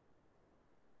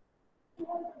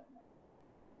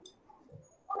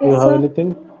 You have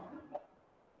anything?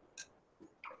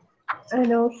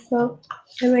 No, sir.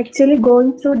 I'm actually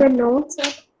going through the notes.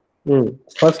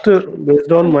 First,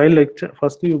 based on my lecture,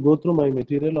 first you go through my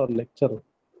material or lecture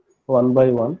one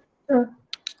by one.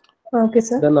 Okay,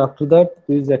 sir. Then after that,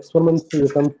 these experiments, you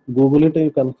can Google it, you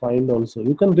can find also.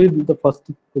 You can read the first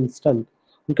instant.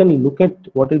 You can look at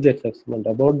what is the experiment.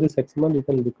 About this experiment, you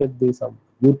can look at the some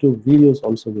YouTube videos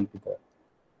also will be there.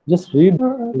 Just read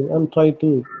and try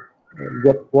to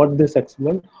get what this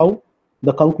experiment, how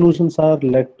the conclusions are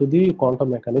led to the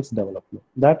quantum mechanics development.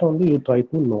 That only you try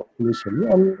to know initially,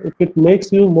 and if it makes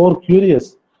you more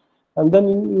curious, and then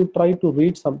you try to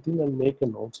read something and make a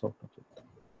notes out of it.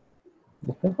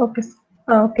 Okay. Okay.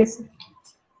 Okay, sir.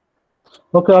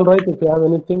 Okay, all right. If you have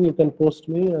anything, you can post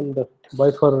me, and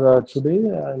bye for today,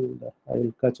 and I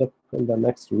will catch up in the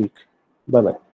next week. Bye bye.